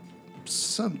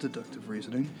deductive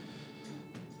reasoning.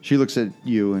 She looks at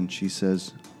you and she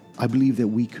says, I believe that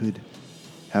we could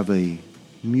have a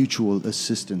mutual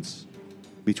assistance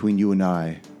between you and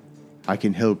I. I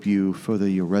can help you further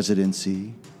your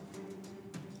residency.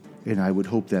 And I would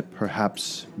hope that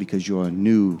perhaps because you're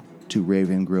new to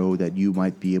Ravengrow that you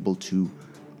might be able to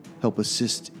help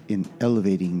assist in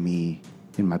elevating me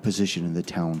in my position in the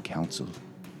town council.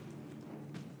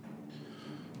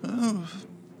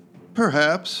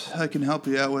 Perhaps I can help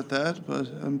you out with that, but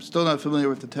I'm still not familiar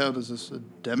with the town. Is this a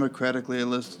democratically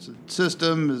enlisted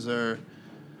system? Is there...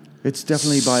 It's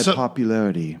definitely by So-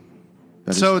 popularity.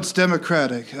 That So is- it's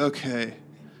democratic. Okay.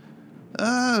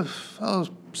 I'll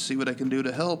see what I can do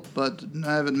to help, but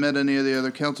I haven't met any of the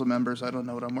other council members. I don't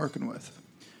know what I'm working with.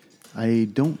 I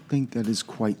don't think that is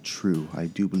quite true. I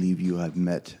do believe you have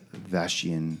met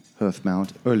Vashian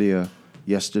Hearthmount earlier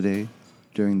yesterday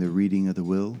during the reading of the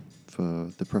will for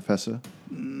the professor.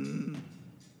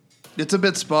 It's a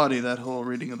bit spotty, that whole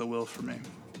reading of the will for me.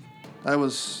 I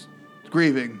was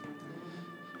grieving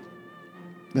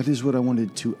That is what I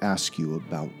wanted to ask you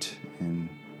about, and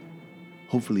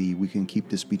hopefully we can keep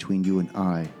this between you and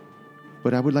I.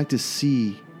 But I would like to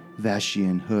see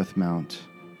Vashian Hearthmount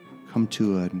come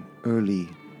to an early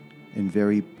and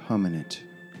very permanent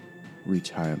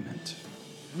retirement.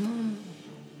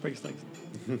 Breaks legs.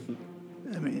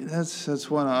 I mean, that's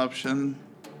one option.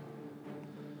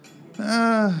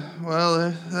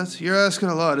 Well, you're asking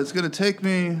a lot. It's gonna take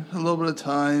me a little bit of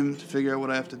time to figure out what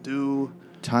I have to do.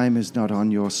 Time is not on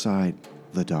your side,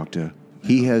 the doctor.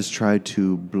 He has tried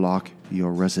to block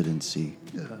your residency.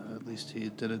 At least he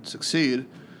didn't succeed.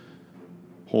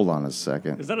 Hold on a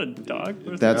second. Is that a dog?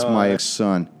 What is That's that? my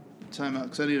son. Time out,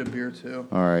 because I need a beer too.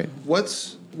 All right.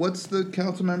 What's the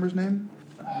council member's name?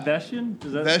 Vashian?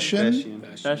 Is that Veshian?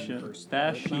 Vashian.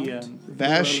 Vashian.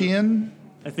 Vashian?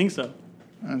 I think so.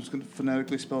 I'm just going to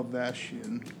phonetically spell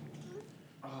Vashian.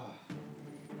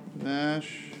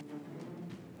 Vash.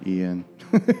 Ian.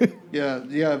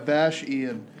 Yeah, Vash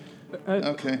Ian.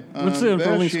 Okay. What's the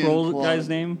Unfurling Vashian Scroll Claw. guy's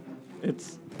name?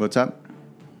 What's up?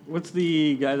 What's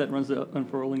the guy that runs the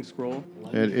Unfurling Scroll?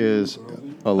 It is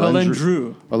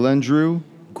Alendru. Alendru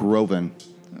Groven.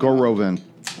 Goroven.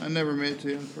 I never made it to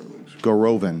him for weeks.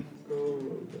 Goroven.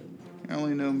 I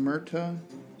only know Murta.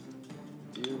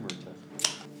 You,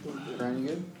 Murta. Brian, you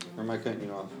good? Or am I cutting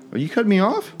you off? Are you cutting me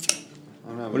off? I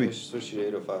don't know. do you- We should switch you to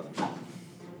 805.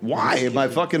 Why? Am I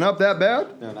fucking up that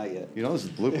bad? No, not yet. You know, this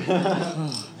is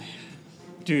blooper.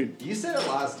 Dude, You said it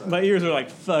last time. my ears are like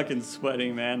fucking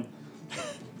sweating, man.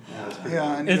 Yeah,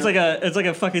 I It's like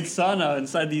a fucking sauna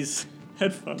inside these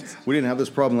headphones. We didn't have this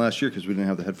problem last year because we didn't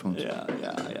have the headphones.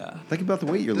 Yeah. Think about the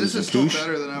weight you're This losing, is still Koosh.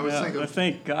 better than I was Yeah, thinking.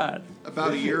 thank God.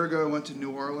 About a year ago, I went to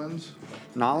New Orleans.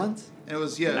 Nolans? And it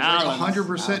was, like Nolans.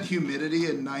 100% humidity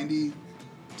and 90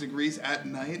 degrees at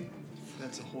night.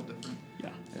 That's a whole different. Yeah.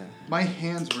 My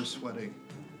hands were sweating.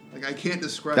 Like, I can't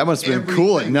describe. That must have been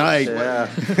cool at everything night.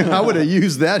 was sweating. I would have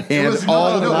used that hand was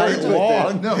all not- night no,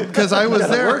 long. No, because I was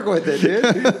there. Work with it,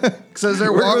 dude. Because I was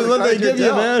there What walking. they give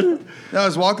you, man? No, I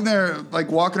was walking there,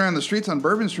 like walking around the streets on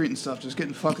Bourbon Street and stuff, just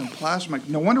getting fucking plastered. I'm like,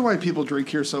 no wonder why people drink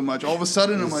here so much. All of a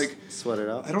sudden, I'm like, Sweat it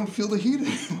out. I don't feel the heat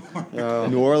anymore.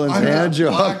 New Orleans I'm hand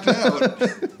job. blacked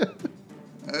out.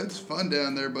 It's fun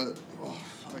down there, but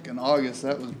fucking August,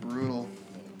 that was brutal.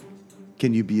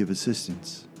 Can you be of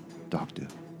assistance, Doctor?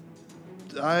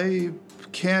 I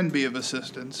can be of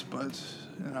assistance, but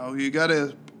you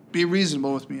gotta be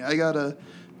reasonable with me. I gotta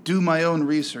do my own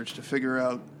research to figure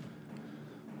out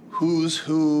who's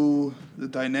who, the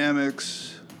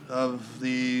dynamics of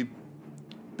the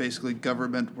basically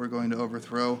government we're going to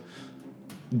overthrow.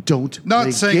 Don't Not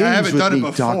play saying I games haven't with done me,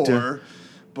 it before, Doctor.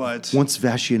 but Once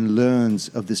Vashian learns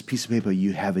of this piece of paper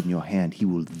you have in your hand, he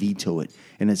will veto it.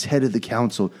 And as head of the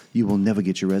council, you will never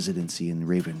get your residency in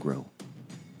Ravengrow.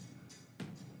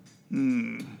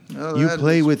 well, You that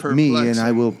play is with me, and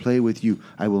I perplexing. will play with you.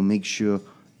 I will make sure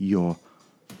your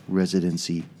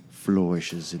residency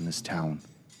flourishes in this town.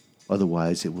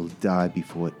 Otherwise, it will die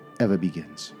before it ever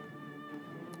begins.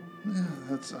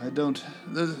 I don't.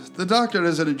 The doctor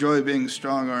doesn't enjoy being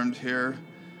strong-armed here,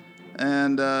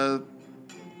 and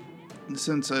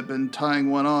since I've been tying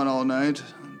one on all night,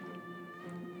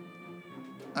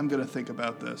 I'm gonna think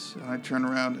about this. And I turn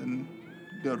around and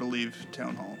go to leave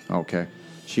town hall, Okay.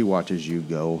 She watches you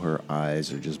go. Her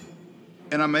eyes are just...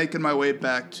 and I'm making my way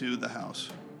back to the house.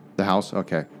 The house?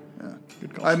 Okay.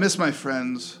 I miss my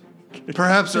friends.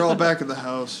 Perhaps they're all back at the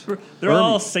house. They're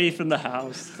all safe in the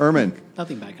house. Ermin,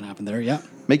 Nothing bad can happen there. Yeah.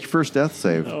 make your first death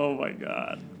save. Oh my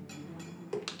God.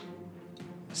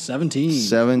 17.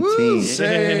 17.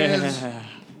 Saves.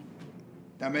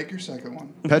 Now make your second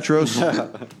one. Petros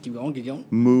Keep going, keep going.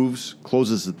 moves,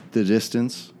 closes the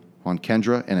distance on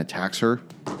Kendra, and attacks her.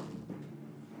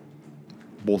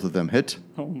 Both of them hit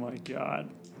Oh my God.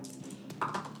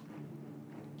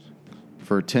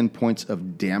 for 10 points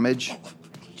of damage.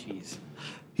 Jeez.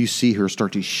 You see her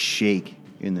start to shake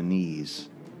in the knees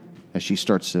as she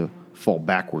starts to fall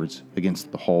backwards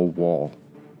against the hall wall.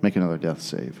 Make another death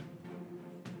save.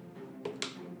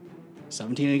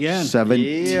 17 again.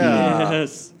 17.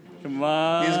 Yes. Come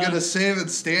on. He's gonna save and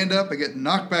stand up and get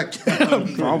knocked back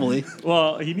down. Probably.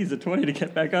 Well, he needs a 20 to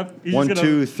get back up. He's 1, just gonna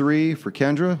 2, 3 for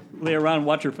Kendra. lay around and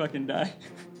watch her fucking die.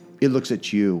 It looks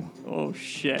at you Oh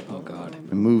shit. Oh, God.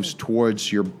 and moves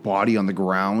towards your body on the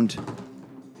ground.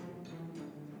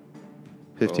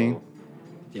 15 Oh.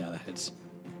 Yeah, that hits.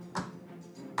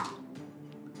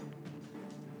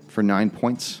 for 9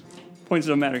 points. Points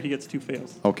don't matter. He gets 2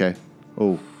 fails. Okay.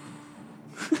 Oh.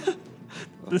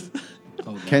 This,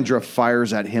 Oh, God. Kendra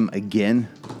fires at him again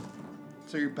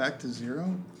So you're back to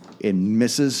 0? and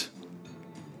misses.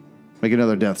 Make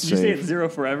another death You say it's save. 0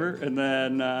 forever, and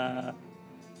then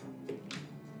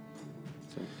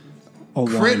Oh,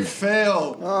 Crit one.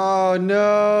 fail. Oh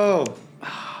no!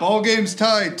 Ball game's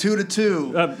tied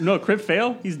 2-2. no crit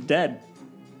fail. He's dead.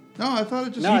 No, I thought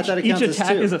it just. No, I thought it Each counts as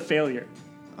attack 2. is a failure.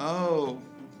 Oh.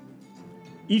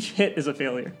 Each hit is a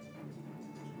failure.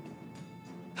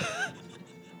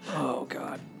 Oh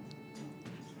God.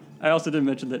 I also didn't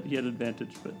mention that he had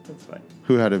advantage, but that's fine.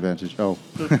 Who had advantage? Oh,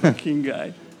 The fucking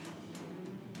guy.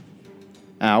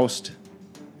 Oust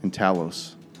and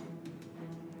Talos.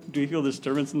 Do you feel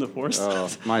disturbance in the force? Oh,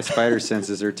 my spider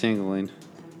senses are tingling.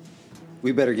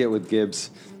 We better get with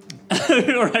Gibbs.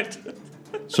 All right.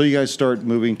 So you guys start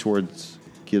moving towards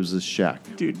Gibbs' shack.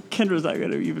 Dude, Kendra's not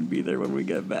going to even be there when we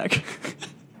get back.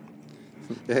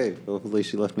 Hey, hopefully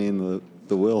she left me in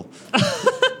the will.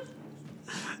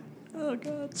 Oh,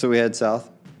 God. So we head south,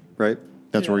 right?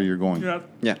 That's where you're going. Yeah.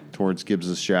 Yeah. Towards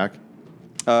Gibbs' shack.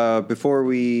 Before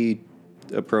we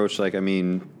approach,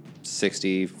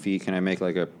 60 feet, can I make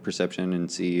a perception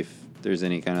and see if there's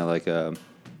any kind of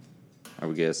I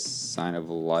would guess, sign of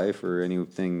life or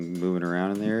anything moving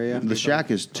around in the area? The shack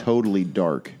is totally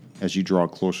dark. As you draw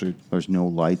closer, there's no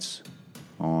lights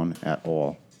on at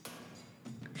all.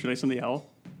 Should I send the owl?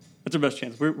 That's our best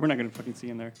chance. We're not going to fucking see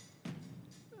him there.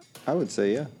 I would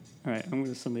say, yeah. All right, I'm going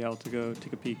to send the owl to go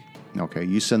take a peek. Okay,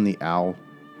 you send the owl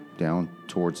down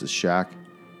towards the shack.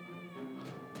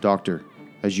 Doctor,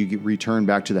 as you return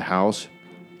back to the house,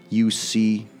 you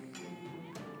see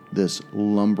this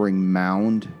lumbering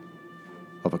mound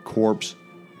of a corpse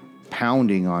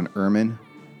pounding on Ermin.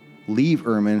 Leave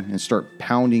Ermin and start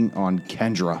pounding on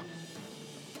Kendra.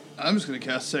 I'm just going to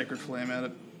cast Sacred Flame at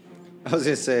it. I was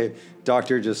going to say,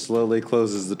 Doctor just slowly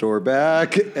closes the door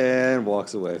back and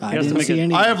walks away. I He has to didn't make see it-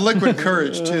 any. I have Liquid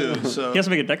Courage, too, so. He has to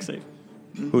make a dex save.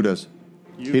 Who does?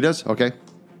 You. He does? Okay.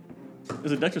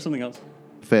 Is it dex or something else?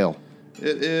 Fail.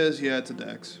 It is, yeah, it's a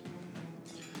dex.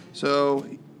 So,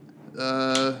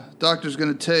 Doctor's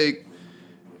going to take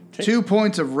 2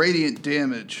 points of radiant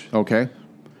damage. Okay.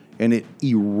 And it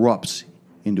erupts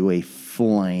into a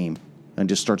flame and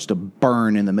just starts to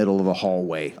burn in the middle of the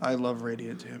hallway. I love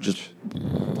radiant damage.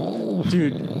 Just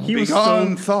Dude, he was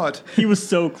Begone so thought. he was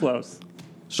so close.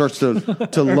 starts to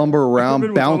lumber Ermin around,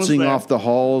 was bouncing almost there. off the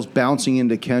halls, bouncing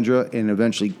into Kendra, and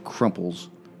eventually crumples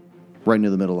right into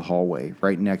the middle of the hallway,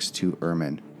 right next to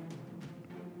Ermin.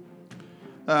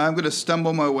 I'm going to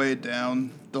stumble my way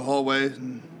down the hallway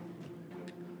and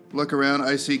look around.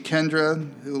 I see Kendra,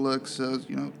 who looks,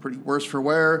 pretty worse for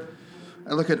wear.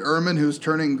 I look at Ermin, who's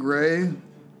turning gray.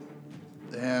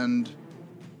 And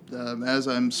as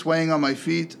I'm swaying on my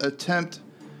feet, attempt...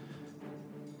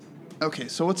 Okay,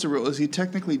 so what's the rule? Is he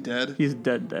technically dead? He's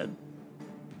dead.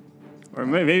 Or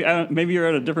maybe you're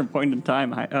at a different point in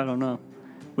time. I don't know.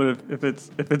 But if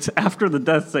it's after the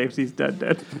death saves, he's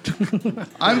dead.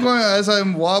 I'm going, as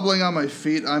I'm wobbling on my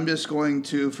feet, I'm just going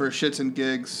to, for shits and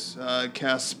gigs,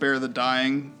 cast Spare the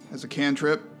Dying as a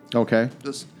cantrip. Okay.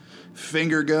 Just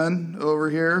finger gun over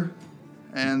here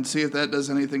and see if that does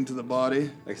anything to the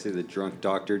body. I see the drunk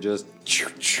doctor just...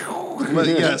 But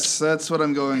yes, that's what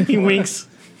I'm going He for. winks,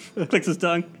 clicks his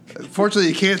tongue. Fortunately,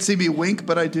 you can't see me wink,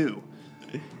 but I do.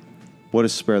 What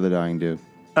does Spare the Dying do?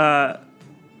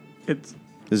 It's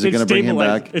Is it going to bring him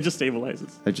stabilizes- back? It just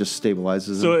stabilizes. It just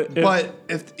stabilizes So him? But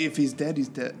if he's dead, he's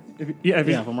dead. if Yeah,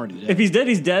 if I'm already dead. If he's dead,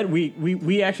 he's dead.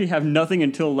 We actually have nothing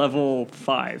until level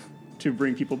 5 to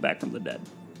bring people back from the dead.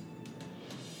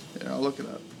 Yeah, I'll look it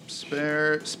up.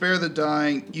 Spare the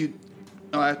Dying.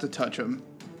 I have to touch him.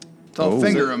 So I'll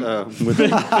finger him. with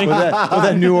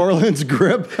that New Orleans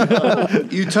grip?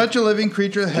 You touch a living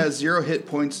creature that has 0 hit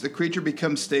points. The creature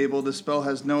becomes stable. The spell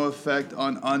has no effect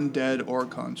on undead or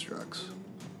constructs.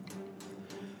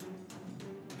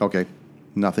 Okay.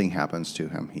 Nothing happens to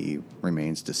him. He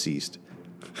remains deceased.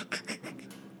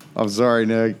 I'm sorry,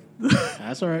 Nick.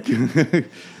 That's all right.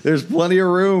 There's plenty of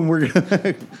room. We're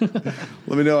gonna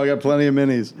let me know. I got plenty of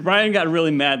minis. Brian got really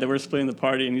mad that we're splitting the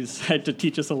party, and he decided to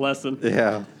teach us a lesson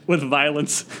Yeah. with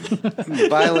violence.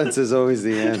 Violence is always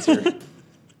the answer.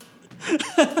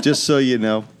 Just so you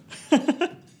know,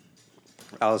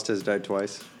 Alice has died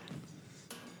twice.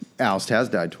 Oust has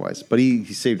died twice, but he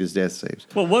saved his death saves.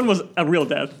 Well, one was a real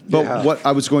death. But Yeah. what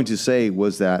I was going to say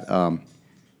was that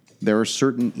there are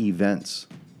certain events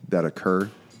that occur.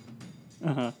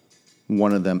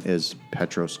 One of them is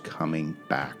Petros coming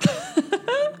back.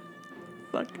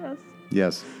 Fuck us.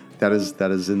 Yes, that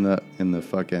is in the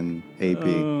fucking AP.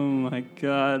 Oh my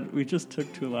god, we just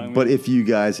took too long. But if you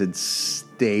guys had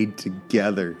stayed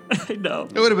together, I know.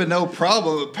 It would have been no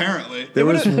problem, apparently. there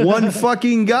was one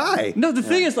fucking guy. No, the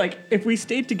thing is, like, if we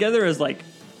stayed together as like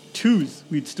twos,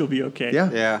 we'd still be okay. Yeah.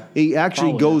 Yeah. He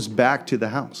actually Probably. goes back to the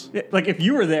house. Yeah, like if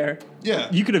you were there, Yeah.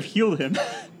 you could have healed him.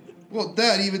 Well,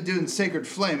 that, even doing Sacred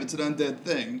Flame, it's an undead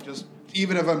thing. Just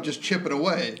even if I'm just chipping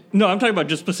away. No, I'm talking about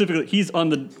just specifically. He's on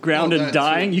the ground Oh, and that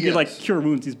dying. too, You could like yes. cure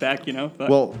wounds. He's back. But-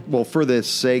 Well, for the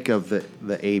sake of the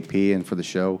AP and for the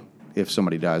show, if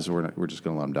somebody dies, we're just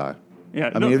going to let them die.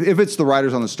 yeah. I no, mean, if it's the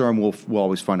Riders on the Storm, we'll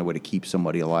always find a way to keep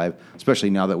somebody alive, especially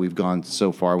now that we've gone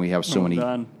so far and we have so Oh, many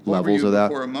done. What were levels you of that.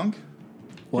 before a monk?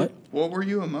 What? What were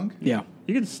you, a monk? Yeah.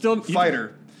 you could still you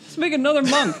Fighter. Let's make another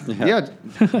monk. Yeah,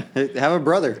 Have a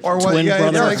brother. Or what? Twin Yeah,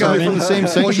 brother it's like somebody from the same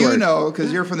well, sanctuary. you know,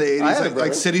 because you're from the 80s, I had a like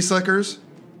brother. City Slickers,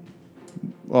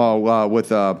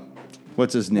 with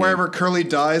what's his name? wherever Curly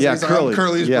dies. Yeah, he's like, Curly. I'm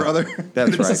Curly's Yeah, brother. that's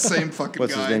It's right. the same fucking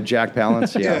What's guy. his name? Jack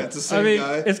Palance. Yeah, Yeah. it's the same I mean,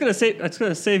 guy. it's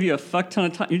gonna save you a fuck ton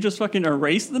of time. You just fucking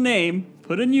erase the name,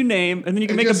 put a new name, and then you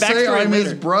can And make a just say backstory I'm his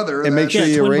later. brother. And make that's- sure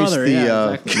Yeah, you twin erase brother, the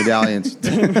yeah, exactly. medallions.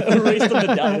 Erase the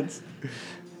medallions.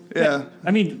 Yeah.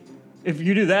 I mean, if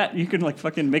you do that, you can like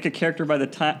fucking make a character by the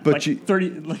time. But like you- 30.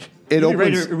 Like It you'll be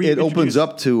ready opens. to It opens reintroduce.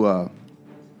 up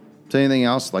to anything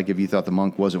else. Like if you thought the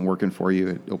monk wasn't working for you,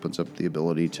 it opens up the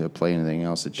ability to play anything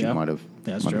else that you Yeah. might have.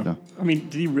 That's might have true. done. I mean,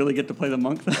 did you really get to play the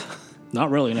monk? Though? Not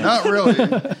really. No. Not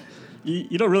really.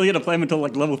 You don't really get to play him until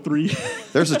like level 3.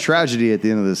 There's a tragedy at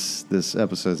the end of this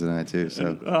episode tonight too.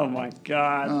 So Oh my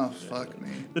god. Oh, fuck me.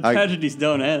 The I- tragedies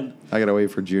don't end. I gotta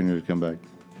wait for Junior to come back.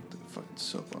 Fucking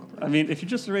soap opera. I mean, if you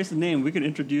just erase the name, we could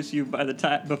introduce you by the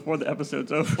time before the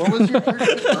episode's over. What was your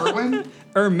Erwin?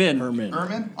 Ermin. Herman.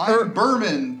 Ermin? I'm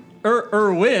Berman.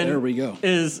 Erwin. There we go.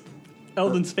 Is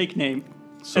Eldon's fake name,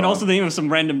 So- and also the name of some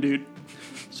random dude.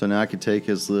 So now I could take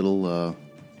his little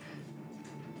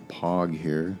pog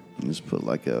here and just put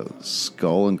like a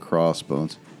skull and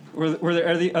crossbones. Were there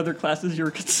any other classes you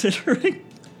were considering?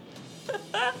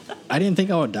 I didn't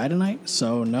think I would die tonight,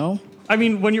 so no. I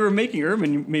mean, when you were making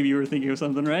Ermin, maybe you were thinking of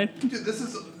something, right? Dude, this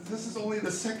is only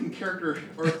the second character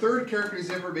or third character he's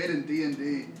ever made in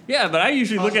D&D. Yeah, but I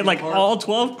usually look at like Cosmic all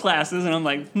 12 classes, and I'm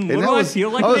like, what And do that I was- feel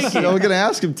like I was making? gonna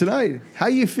ask him tonight. How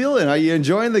you feeling? Are you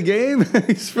enjoying the game?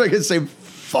 He's freaking saying,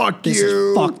 "Fuck This you."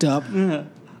 is fucked up.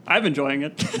 I'm enjoying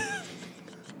it.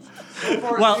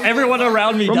 While everyone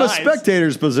around me From dies. a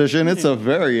spectator's position, it's a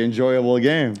very enjoyable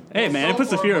game. Hey man, it puts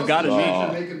the fear of God in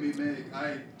me. Making me make,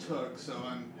 I took, so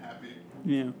I'm happy.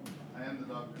 Yeah. I am the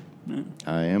doctor.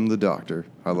 I am the doctor.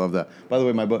 I love that. By the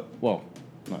way, my well,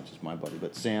 not just my buddy,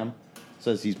 but Sam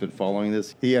says he's been following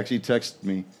this. He actually texted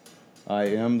me, "I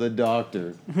am the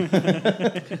doctor."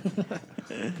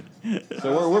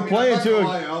 So we're playing to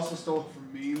I also stole it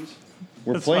from memes.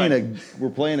 we're That's playing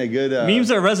a good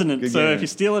Memes are resonant, good so game. if you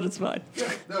steal it, it's fine.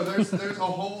 No, there's a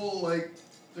whole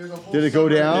there's a whole. Did it go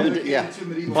subreddit down? dedicated Yeah. to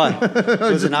medieval What? times.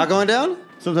 Was it not going down?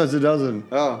 Sometimes it doesn't.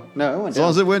 Oh, no, it went As long down.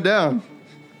 as it went down.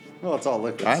 Well, it's all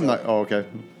liquid. I'm so- not. Oh, okay.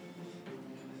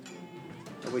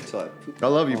 Wait till I poop. I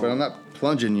love you, but I'm not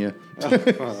plunging you. I'd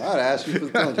ask you for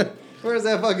the plunger. Where's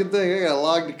that fucking thing? I got a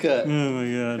log to cut. Oh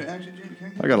my god. Actually, Jane,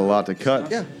 can I got a lot to cut.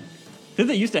 Yeah. Did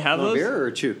they used to have Want those? beer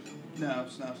or chew? No,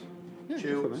 snuffs.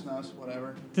 Chew, snuffs,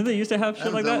 whatever. Did they used to have shit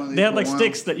haven't like done one that? of They had these like for a while.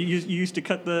 sticks that you used to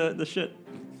cut the shit.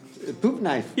 A poop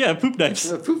knife. Yeah, poop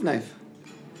knives. A poop knife.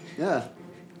 Yeah.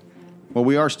 Well,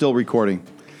 we are still recording.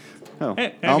 Oh.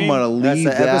 Hey, I I'm mean, gonna leave That's the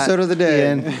that episode of the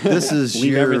day. in. This is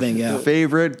Leave your everything, yeah.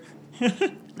 favorite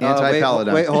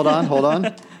anti-paladin. Wait, hold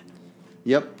on.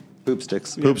 Yep. Poop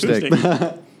sticks. Poop stick.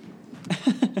 stick.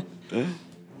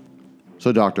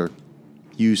 So, Doctor,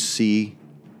 you see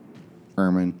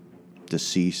Ermin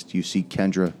deceased. You see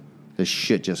Kendra, the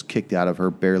shit just kicked out of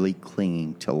her, barely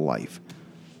clinging to life.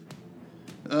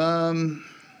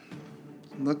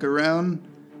 Look around.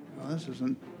 Oh, this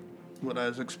isn't what I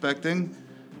was expecting.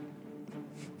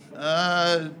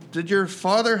 Did your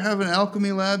father have an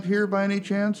alchemy lab here by any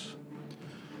chance?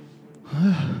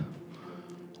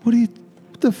 What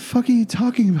the fuck are you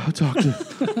talking about, Doctor?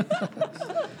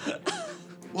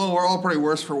 Well, we're all pretty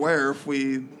worse for wear if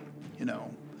we,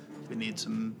 if we need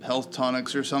some health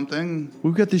tonics or something.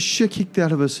 We've got this shit kicked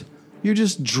out of us. You're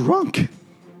just drunk.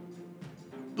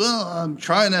 Well, I'm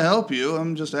trying to help you.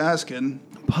 I'm just asking.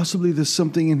 Possibly there's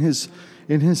something in his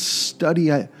study.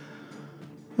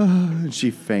 And she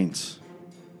faints.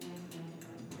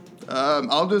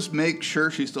 I'll just make sure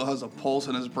she still has a pulse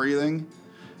and is breathing,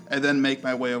 and then make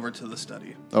my way over to the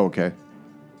study. Okay.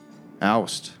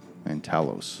 Oust and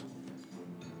Talos.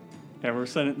 Yeah, we're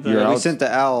sending You're the. We out. sent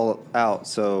the owl out,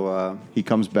 so He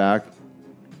comes back.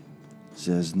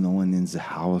 Says no one in the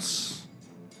house.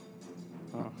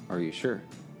 are you sure?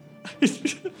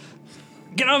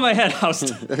 Get out of my head, House.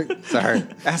 Sorry.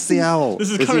 Ask the owl. This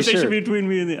is a he conversation sure? between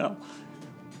me and the owl.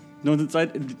 No one's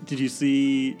inside. Did you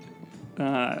see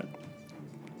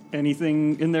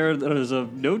anything in there that is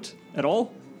of note at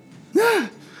all?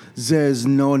 There's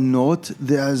no note,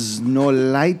 there's no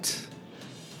light,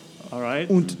 All right.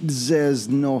 and there's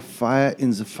no fire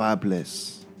in the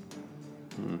fireplace.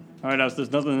 All right, Alice,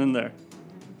 there's nothing in there.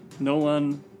 No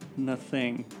one,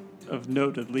 nothing of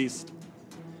note, at least.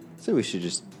 So we should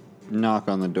just knock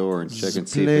on the door and check and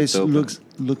This see if it's place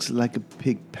open. looks like a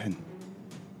pig pen.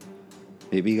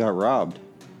 Maybe he got robbed.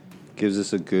 Gives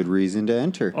us a good reason to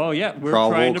enter. Oh yeah, we're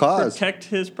Probable trying to cause. protect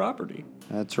his property.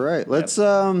 That's right. Let's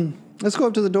go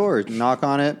up to the door, knock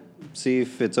on it, see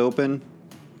if it's open.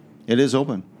 It is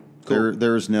open. Cool.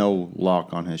 There's no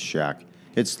lock on his shack.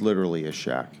 It's literally a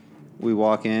shack. We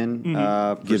walk in.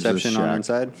 Gives us Perception on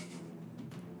shack.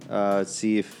 inside.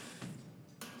 See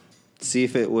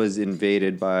if it was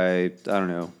invaded by, I don't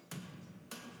know,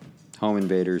 home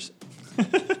invaders.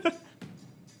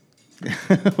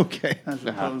 Okay. As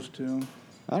opposed to.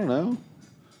 I don't know.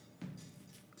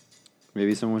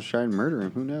 Maybe someone's trying to murder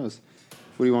him. Who knows?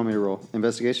 What do you want me to roll?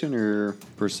 Investigation or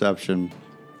Perception.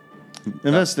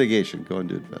 Investigation. Go and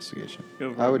do investigation.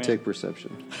 Go for I it, would man. take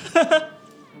perception.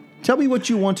 Tell me what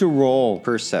you want to roll.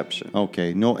 Perception.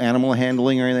 Okay. No animal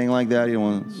handling or anything like that. You don't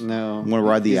want to. No. Want to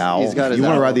ride the owl? He's got his You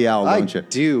want to owl. ride the owl, I don't you?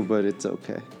 do, but it's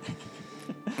okay.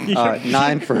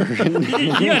 9 for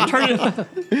Yeah, turn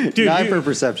it. Dude, 9 for you,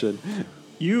 perception.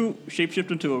 you shapeshift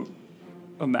into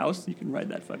a mouse, you can ride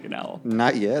that fucking owl.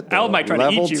 Not yet. Owl though. might try to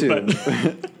Level eat you, 2.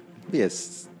 but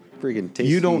Yes, freaking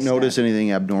tasty. You don't notice snack.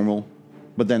 anything abnormal,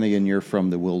 but then again, you're from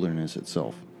the wilderness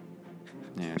itself.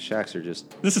 Yeah, shacks are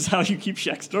just. this is how you keep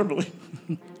shacks normally.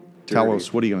 Tell dirty.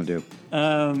 us, what are you going to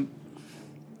do?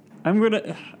 I'm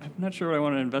not sure what I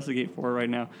want to investigate for right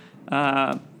now.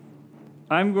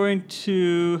 I'm going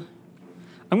to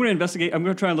investigate. I'm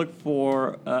going to try and look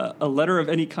for a letter of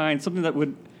any kind, something that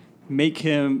would make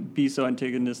him be so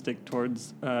antagonistic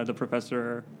towards the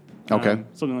professor. Okay.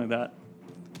 Something like that.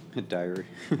 A diary.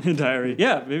 A diary.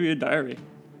 Yeah, maybe a diary.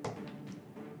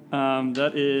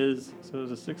 That is, so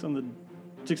there's a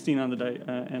 16 on the die,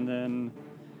 and then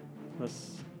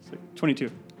plus 22.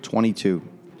 22.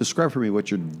 Describe for me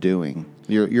what you're doing.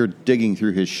 You're digging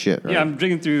through his shit, right? Yeah, I'm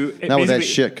digging through. Not with that basically-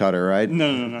 shit cutter, right?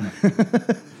 No.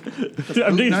 Dude,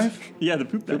 I'm digging, knife? Yeah, the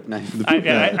poop knife.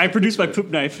 Knife. I produced my poop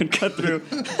knife and cut through.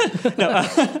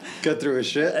 Cut through his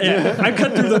shit. Yeah, I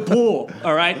cut through the pool.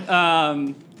 All right.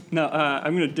 I'm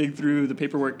going to dig through the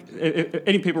paperwork,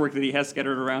 any paperwork that he has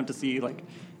scattered around to see like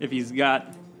if he's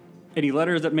got any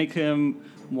letters that make him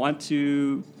want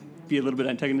to be a little bit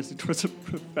antagonistic towards the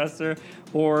professor,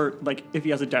 or like if he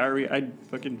has a diary, I'd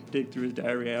fucking dig through his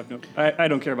diary. I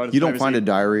don't care about his. You don't privacy. find a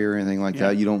diary or anything like Yeah.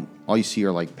 that. You don't. All you see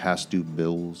are like past due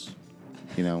bills.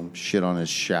 You know, shit on his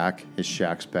shack. His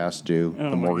shack's past due. Oh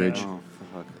the my mortgage. God.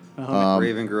 Oh, fuck.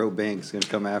 Raven Grove Bank's going to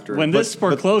come after him. When this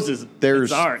forecloses,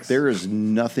 There's it's ours. there is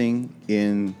nothing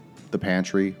in the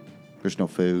pantry. There's no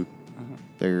food. Uh-huh.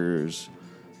 There's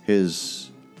his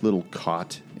little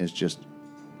cot is just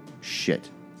shit.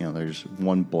 You know, there's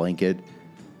one blanket.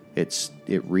 It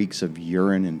reeks of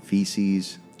urine and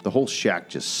feces. The whole shack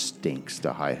just stinks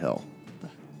to high hell.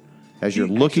 As you're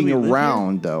You looking actually live here?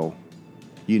 around, though,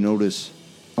 you notice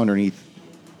underneath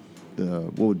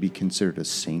what would be considered a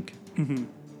sink, Mm-hmm.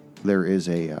 there is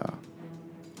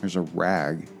there's a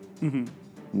rag Mm-hmm.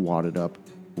 wadded up,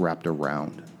 wrapped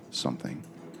around something.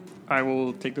 I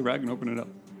will take the rag and open it up.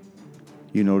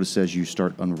 You notice as you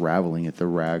start unraveling it, the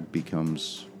rag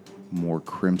becomes more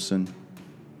crimson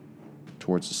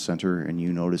towards the center, and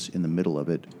you notice in the middle of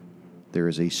it, there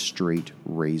is a straight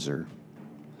razor.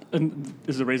 And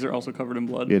is the razor also covered in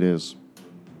blood? It is.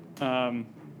 I'm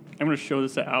going to show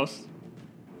this to House,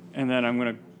 and then I'm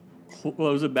going to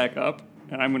close it back up,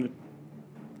 and I'm going to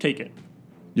take it.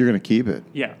 You're going to keep it?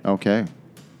 Yeah. Okay.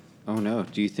 Oh, no.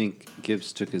 Do you think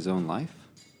Gibbs took his own life?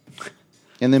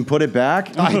 And then put it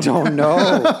back? I don't know.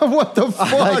 What the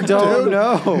fuck, I don't dude?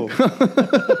 know.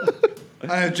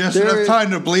 I have just enough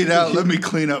time to bleed out. Let me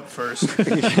clean up first.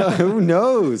 Who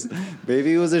knows?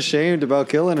 Maybe he was ashamed about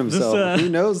killing himself. Who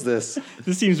knows this?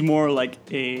 This seems more like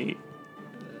a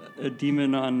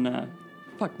demon on...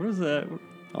 fuck, what is that?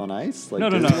 On ice? Like No.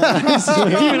 Disney?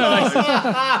 Demon on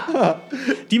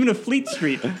Ice. Demon of Fleet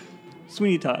Street.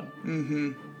 Sweeney Todd.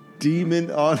 Demon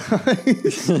on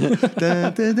ice.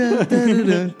 Dun, dun, dun, dun,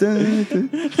 dun, dun, dun.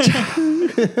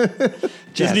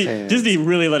 Disney, hands. Disney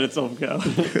really let itself go.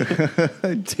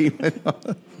 Demon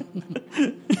on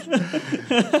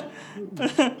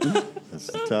That's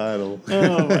the title.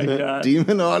 Oh my god.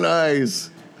 Demon on ice.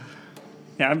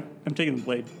 Yeah, I'm taking the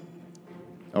blade.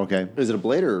 Okay. Is it a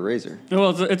blade or a razor?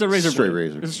 Well, it's a razor Straight blade.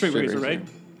 razor. It's a straight razor, right?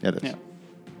 Yeah, it is. Yeah.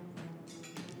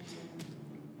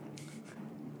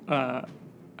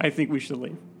 I think we should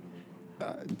leave.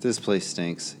 This place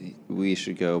stinks. We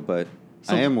should go, but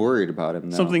I am worried about him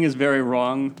now. Something is very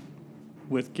wrong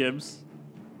with Gibbs,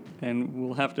 and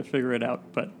we'll have to figure it out.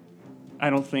 But I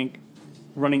don't think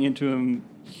running into him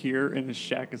here in his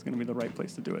shack is going to be the right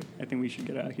place to do it. I think we should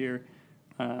get out of here.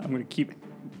 I'm going to keep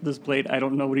this blade. I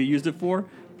don't know what he used it for,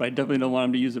 but I definitely don't want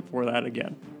him to use it for that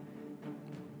again.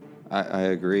 I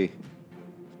agree.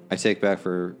 I take back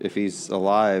for if he's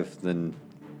alive, then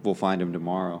we'll find him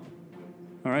tomorrow.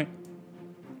 All right.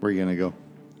 Where are you going to go?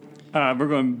 I'm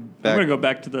going to go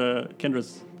back to the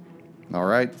Kendra's. All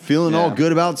right. Feeling all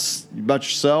good about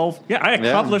yourself? Yeah, I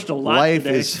accomplished a lot Life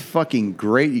today. is fucking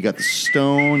great. You got the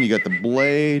stone. You got the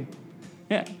blade.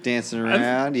 Yeah. Dancing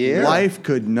around, yeah. Life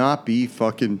could not be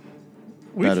fucking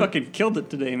We better. fucking killed it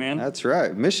today, man. That's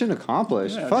right. Mission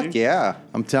accomplished. Yeah, Fuck dude. yeah.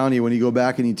 I'm telling you, when you go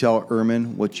back and you tell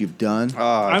Ermin what you've done,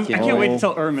 I can't wait to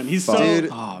tell Ermin. He's so Dude,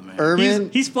 Oh, man.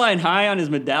 Ermin, he's flying high on his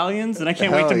medallions, and I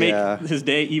can't wait Hell to make yeah. his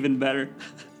day even better.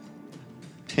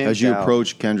 as you pimped out.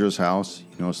 approach Kendra's house,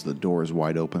 you notice the door is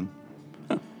wide open.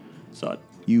 So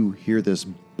You hear this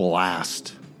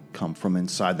blast come from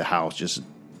inside the house, just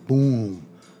boom,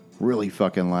 really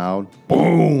fucking loud,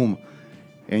 boom,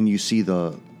 and you see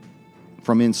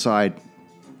from inside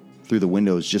through the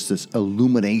windows just this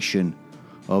illumination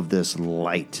of this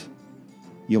light.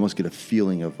 You almost get a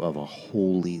feeling of a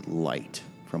holy light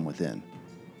from within.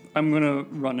 I'm gonna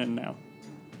run in now.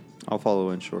 I'll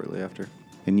follow in shortly after.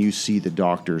 And you see the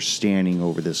doctor standing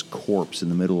over this corpse in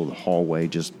the middle of the hallway,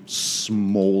 just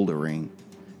smoldering.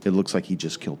 It looks like he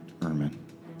just killed Ermin.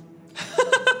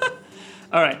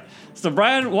 All right. So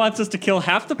Brian wants us to kill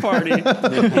half the party.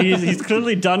 he's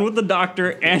clearly done with the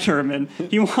doctor and Herman.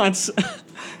 He wants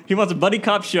a buddy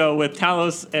cop show with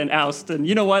Talos and Oust. And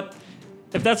you know what?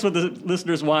 If that's what the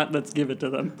listeners want, let's give it to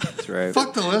them. That's right.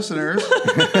 Fuck the listeners.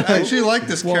 I actually like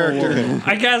this character.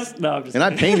 I guess. No, I'm just And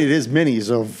I painted his mini,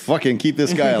 so fucking keep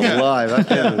this guy alive. I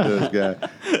can't do this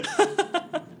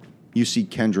guy. You see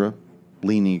Kendra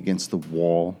leaning against the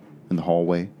wall in the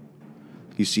hallway.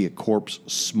 You see a corpse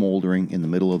smoldering in the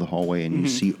middle of the hallway, and you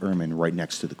see Ermin right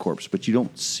next to the corpse, but you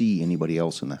don't see anybody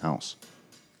else in the house.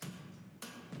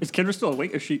 Is Kendra still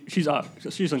awake? Or she's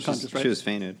unconscious, right? She was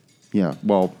fainted. Yeah,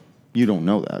 well, you don't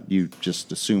know that. You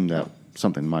just assume that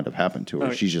something might have happened to her.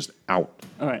 Right. She's just out.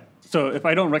 All right. So if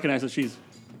I don't recognize that she's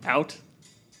out,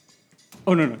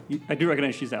 oh no, I do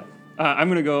recognize she's out. I'm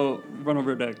gonna go run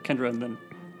over to Kendra and then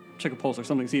check a pulse or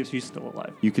something, see if she's still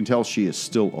alive. You can tell she is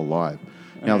still alive.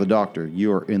 Now, the doctor,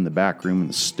 you are in the back room in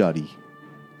the study.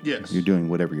 Yes. You're doing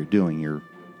whatever you're doing. You're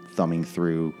thumbing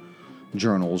through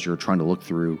journals. You're trying to look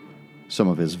through some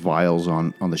of his vials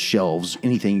on the shelves.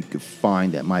 Anything you could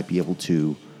find that might be able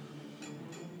to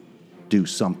do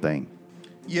something.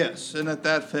 Yes, and if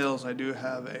that fails, I do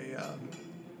have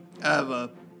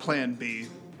a plan B.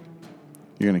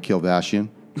 You're going to kill Vashian?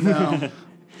 No,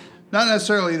 not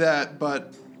necessarily that,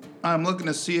 but I'm looking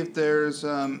to see if there's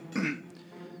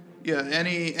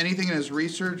anything in his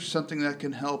research, something that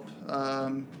can help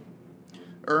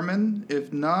Ermin.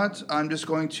 If not, I'm just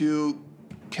going to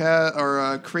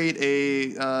create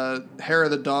a hair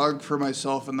of the dog for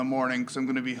myself in the morning because I'm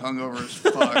going to be hungover as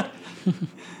fuck.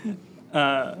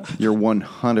 You're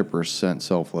 100%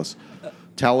 selfless.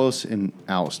 Talos and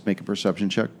Oust, make a perception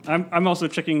check. I'm also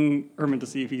checking Ermin to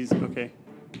see if he's okay.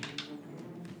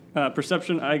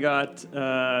 Perception, I got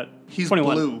He's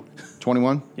 21. blue.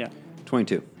 21? Yeah.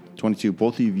 22. 22.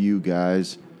 Both of you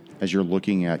guys, as you're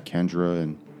looking at Kendra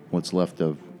and what's left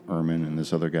of Ermin and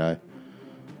this other guy,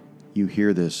 you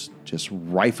hear this just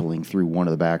rifling through one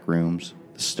of the back rooms,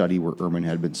 the study where Ermin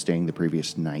had been staying the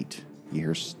previous night. You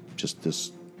hear just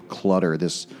this clutter,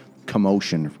 this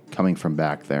commotion coming from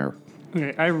back there.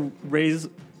 Okay, I raise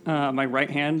my right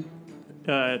hand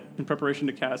in preparation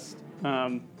to cast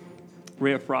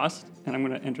Ray of Frost, and I'm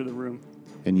going to enter the room.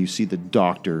 And you see the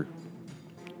doctor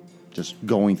just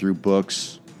going through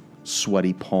books,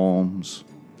 sweaty palms.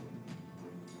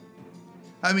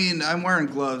 I mean, I'm wearing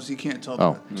gloves. You can't tell.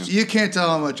 Oh. You can't tell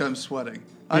how much I'm sweating.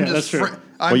 I'm Yeah, just. that's true.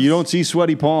 But you don't see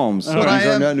sweaty palms. So But these I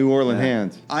are am- not New Orleans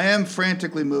hands. I am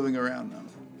frantically moving around though.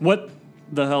 What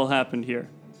the hell happened here?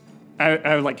 I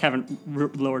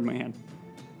haven't lowered my hand.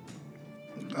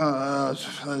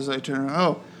 As I turn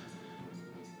around,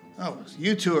 oh,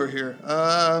 you two are here.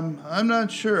 I'm not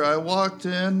sure. I walked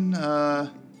in.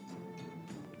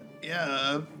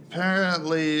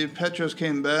 Apparently Petros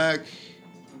came back.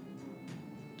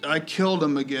 I killed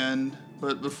him again,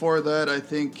 but before that, I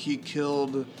think he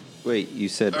killed. Wait, you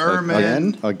said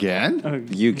Ermin. again? Again?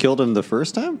 You killed him the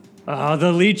first time? Oh,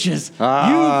 the leeches!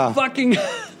 Ah. You fucking.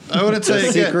 I wouldn't The say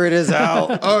again. secret is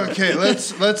out. Okay,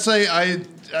 let's say I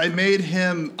I made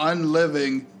him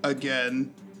unliving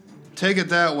again. Take it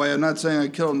that way. I'm not saying I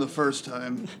killed him the first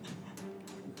time.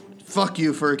 Fuck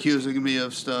you for accusing me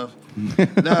of stuff.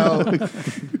 Now,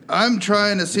 I'm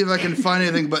trying to see if I can find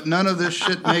anything, but none of this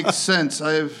shit makes sense.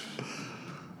 I've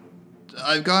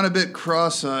gone a bit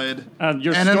cross-eyed.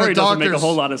 Your And in story the doesn't make a doctor's-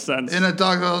 whole lot of sense. In a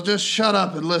doctor, I'll just shut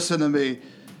up and listen to me.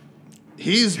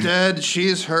 He's dead.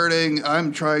 She's hurting.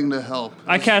 I'm trying to help.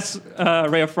 I cast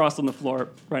Ray of Frost on the floor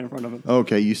right in front of him.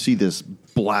 Okay, you see this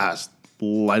blast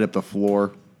light up the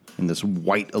floor in this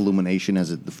white illumination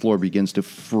as the floor begins to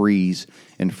freeze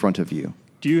in front of you.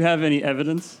 Do you have any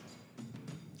evidence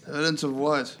Evidence of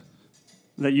what?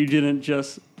 that you didn't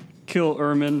just kill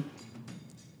Ermin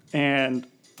and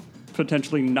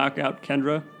potentially knock out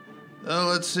Kendra? Oh,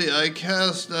 let's see. I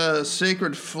cast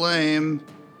Sacred Flame,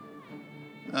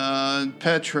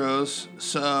 Petros.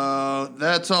 So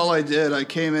that's all I did. I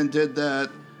came in, did that.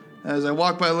 As I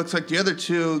walked by, it looks like the other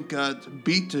two got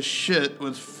beat to shit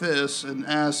with fists and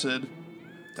acid.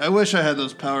 I wish I had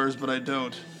those powers, but I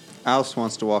don't. Alf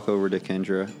wants to walk over to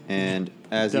Kendra, and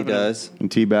as Definitely. he does,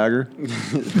 And Teabagger?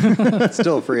 it's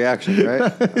still a free action, right?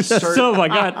 Assert, So, my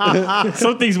God,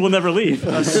 some things will never leave.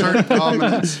 assert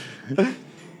dominance.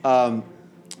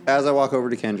 As I walk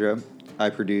over to Kendra, I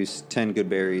produce 10 good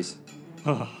berries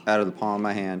out of the palm of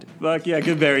my hand, Fuck yeah,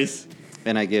 good berries.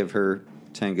 and I give her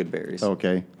 10 good berries.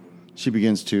 Okay. She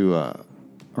begins to,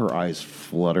 her eyes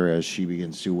flutter as she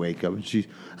begins to wake up, and she,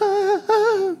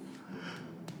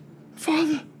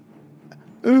 Father,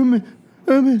 Ermin,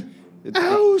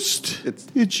 Oust,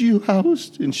 it's you,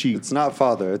 Oust. And she, It's not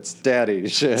father, it's daddy.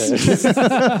 Shit.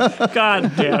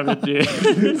 God damn it,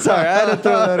 dude. Sorry, I had to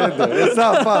throw that in there. It's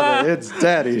not father, it's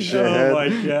daddy. Shit. Oh, my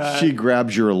God. she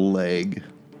grabs your leg,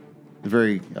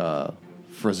 very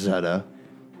Frazetta,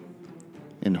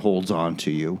 and holds on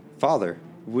to you. Father.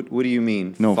 What do you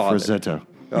mean? No, father? Frazetta.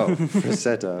 Oh,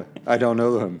 Frazetta. I don't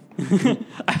know him.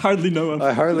 I hardly know him.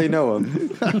 I hardly know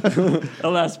him.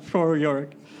 Alas, poor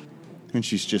Yorick. And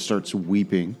she just starts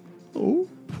weeping. Oh,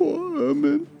 poor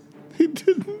Ermin. He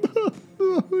didn't know.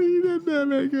 He didn't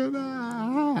make it.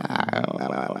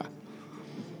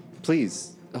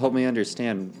 Please help me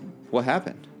understand what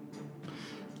happened.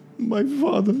 My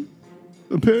father,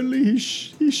 apparently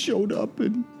he showed up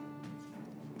and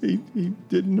he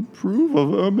didn't approve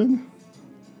of Ermin.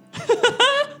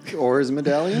 Or his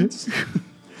medallions?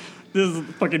 This is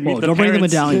fucking meet Whoa, the don't bring the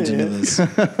parents. medallions into this.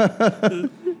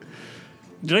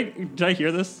 Did I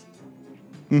hear this?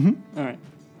 Mm-hmm. All right.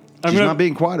 She's not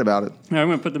being quiet about it. I'm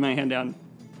gonna put my hand down,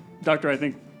 Doctor. I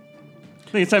think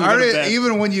it's time to go to Already, bed.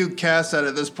 even when you cast that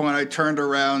at this point, I turned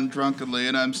around drunkenly,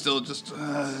 and I'm still just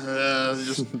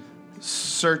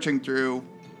searching through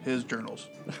his journals.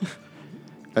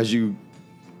 As you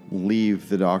leave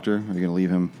the doctor, are you going to leave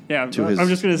him Yeah, to his I'm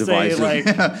just gonna devices? say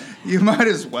like You might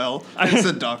as well. It's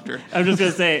a doctor. I'm just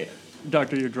gonna say,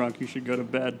 Doctor, you're drunk. You should go to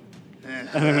bed. And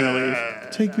I'm gonna leave.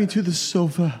 Take me to the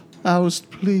sofa. Oust,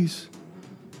 please.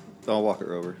 I'll walk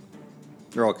her over.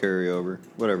 Or I'll carry her over.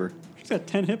 Whatever. She's got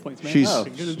 10 hit points, man. She's Oh,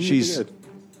 she's good.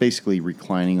 basically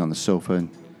reclining on the sofa and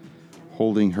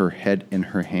holding her head in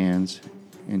her hands,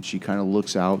 and she kind of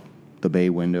looks out the bay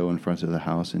window in front of the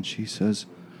house, and she says,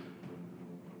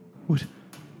 "What?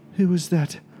 Who was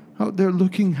that out there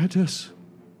looking at us?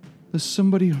 There's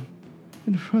somebody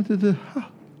in front of the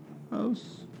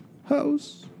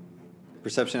house."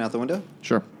 Perception out the window?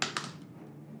 Sure,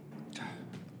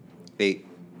 8.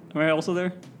 Am I also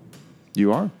there?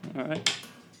 you are. All right.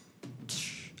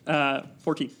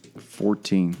 14.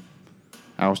 14.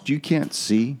 Oust, you can't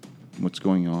see what's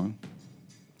going on.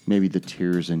 Maybe the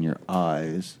tears in your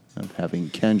eyes of having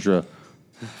Kendra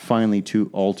finally to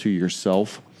alter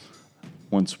yourself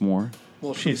once more.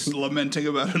 Well, she's lamenting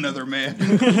about another man.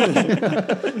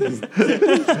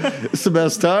 It's the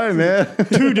best time, man.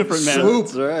 2 different men.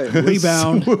 That's right.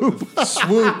 Rebound.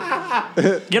 Swoop.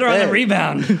 Get her on the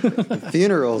rebound.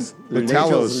 Funerals.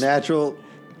 Talos. Natural.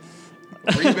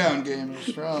 Rebound game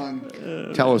is strong.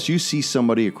 Talos, you see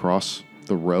somebody across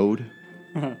the road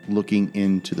looking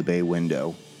into the bay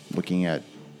window, looking at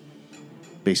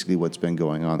basically what's been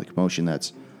going on, the commotion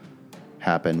that's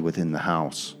happened within the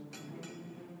house.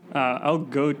 I'll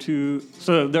go to.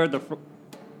 So they're at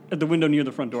the window near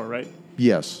the front door, right?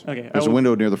 Yes. Okay, There's I a will-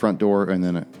 window near the front door, and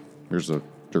then there's a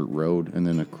dirt road, and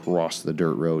then across the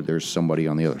dirt road, there's somebody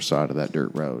on the other side of that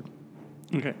dirt road.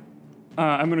 Okay.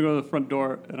 I'm going to go to the front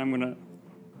door and I'm going to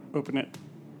open it.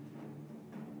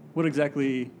 What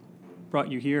exactly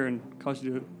brought you here and caused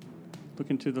you to look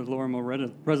into the Lorimo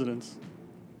residence?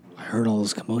 I heard all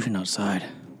this commotion outside.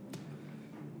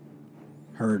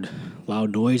 Heard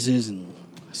loud noises and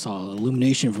I saw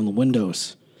illumination from the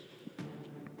windows.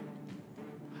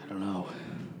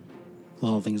 a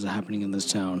lot of things are happening in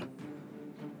this town.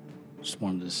 Just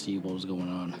wanted to see what was going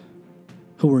on.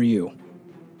 Who are you?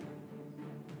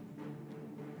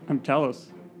 I'm Talos.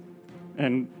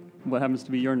 And what happens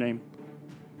to be your name?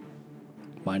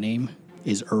 My name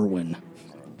is Erwin.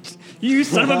 You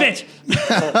son of a bitch!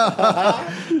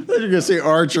 You're going to say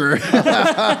Archer.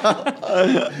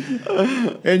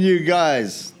 And you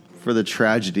guys, for the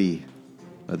tragedy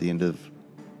at the end of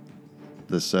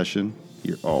the session,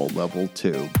 you're all level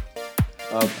 2.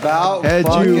 About Had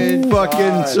you fucking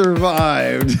time.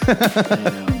 survived.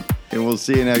 Damn. And we'll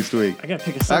see you next week. I gotta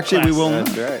pick a subclass. Actually, we will not.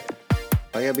 That's right.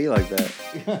 Why gotta be like that?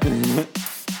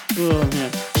 Oh,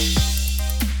 man.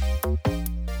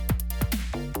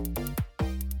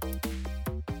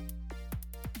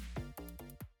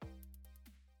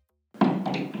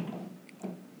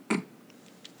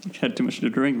 You had too much to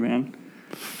drink, man.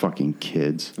 Fucking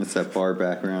kids. It's that bar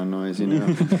background noise, you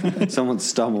know? Someone's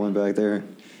stumbling back there.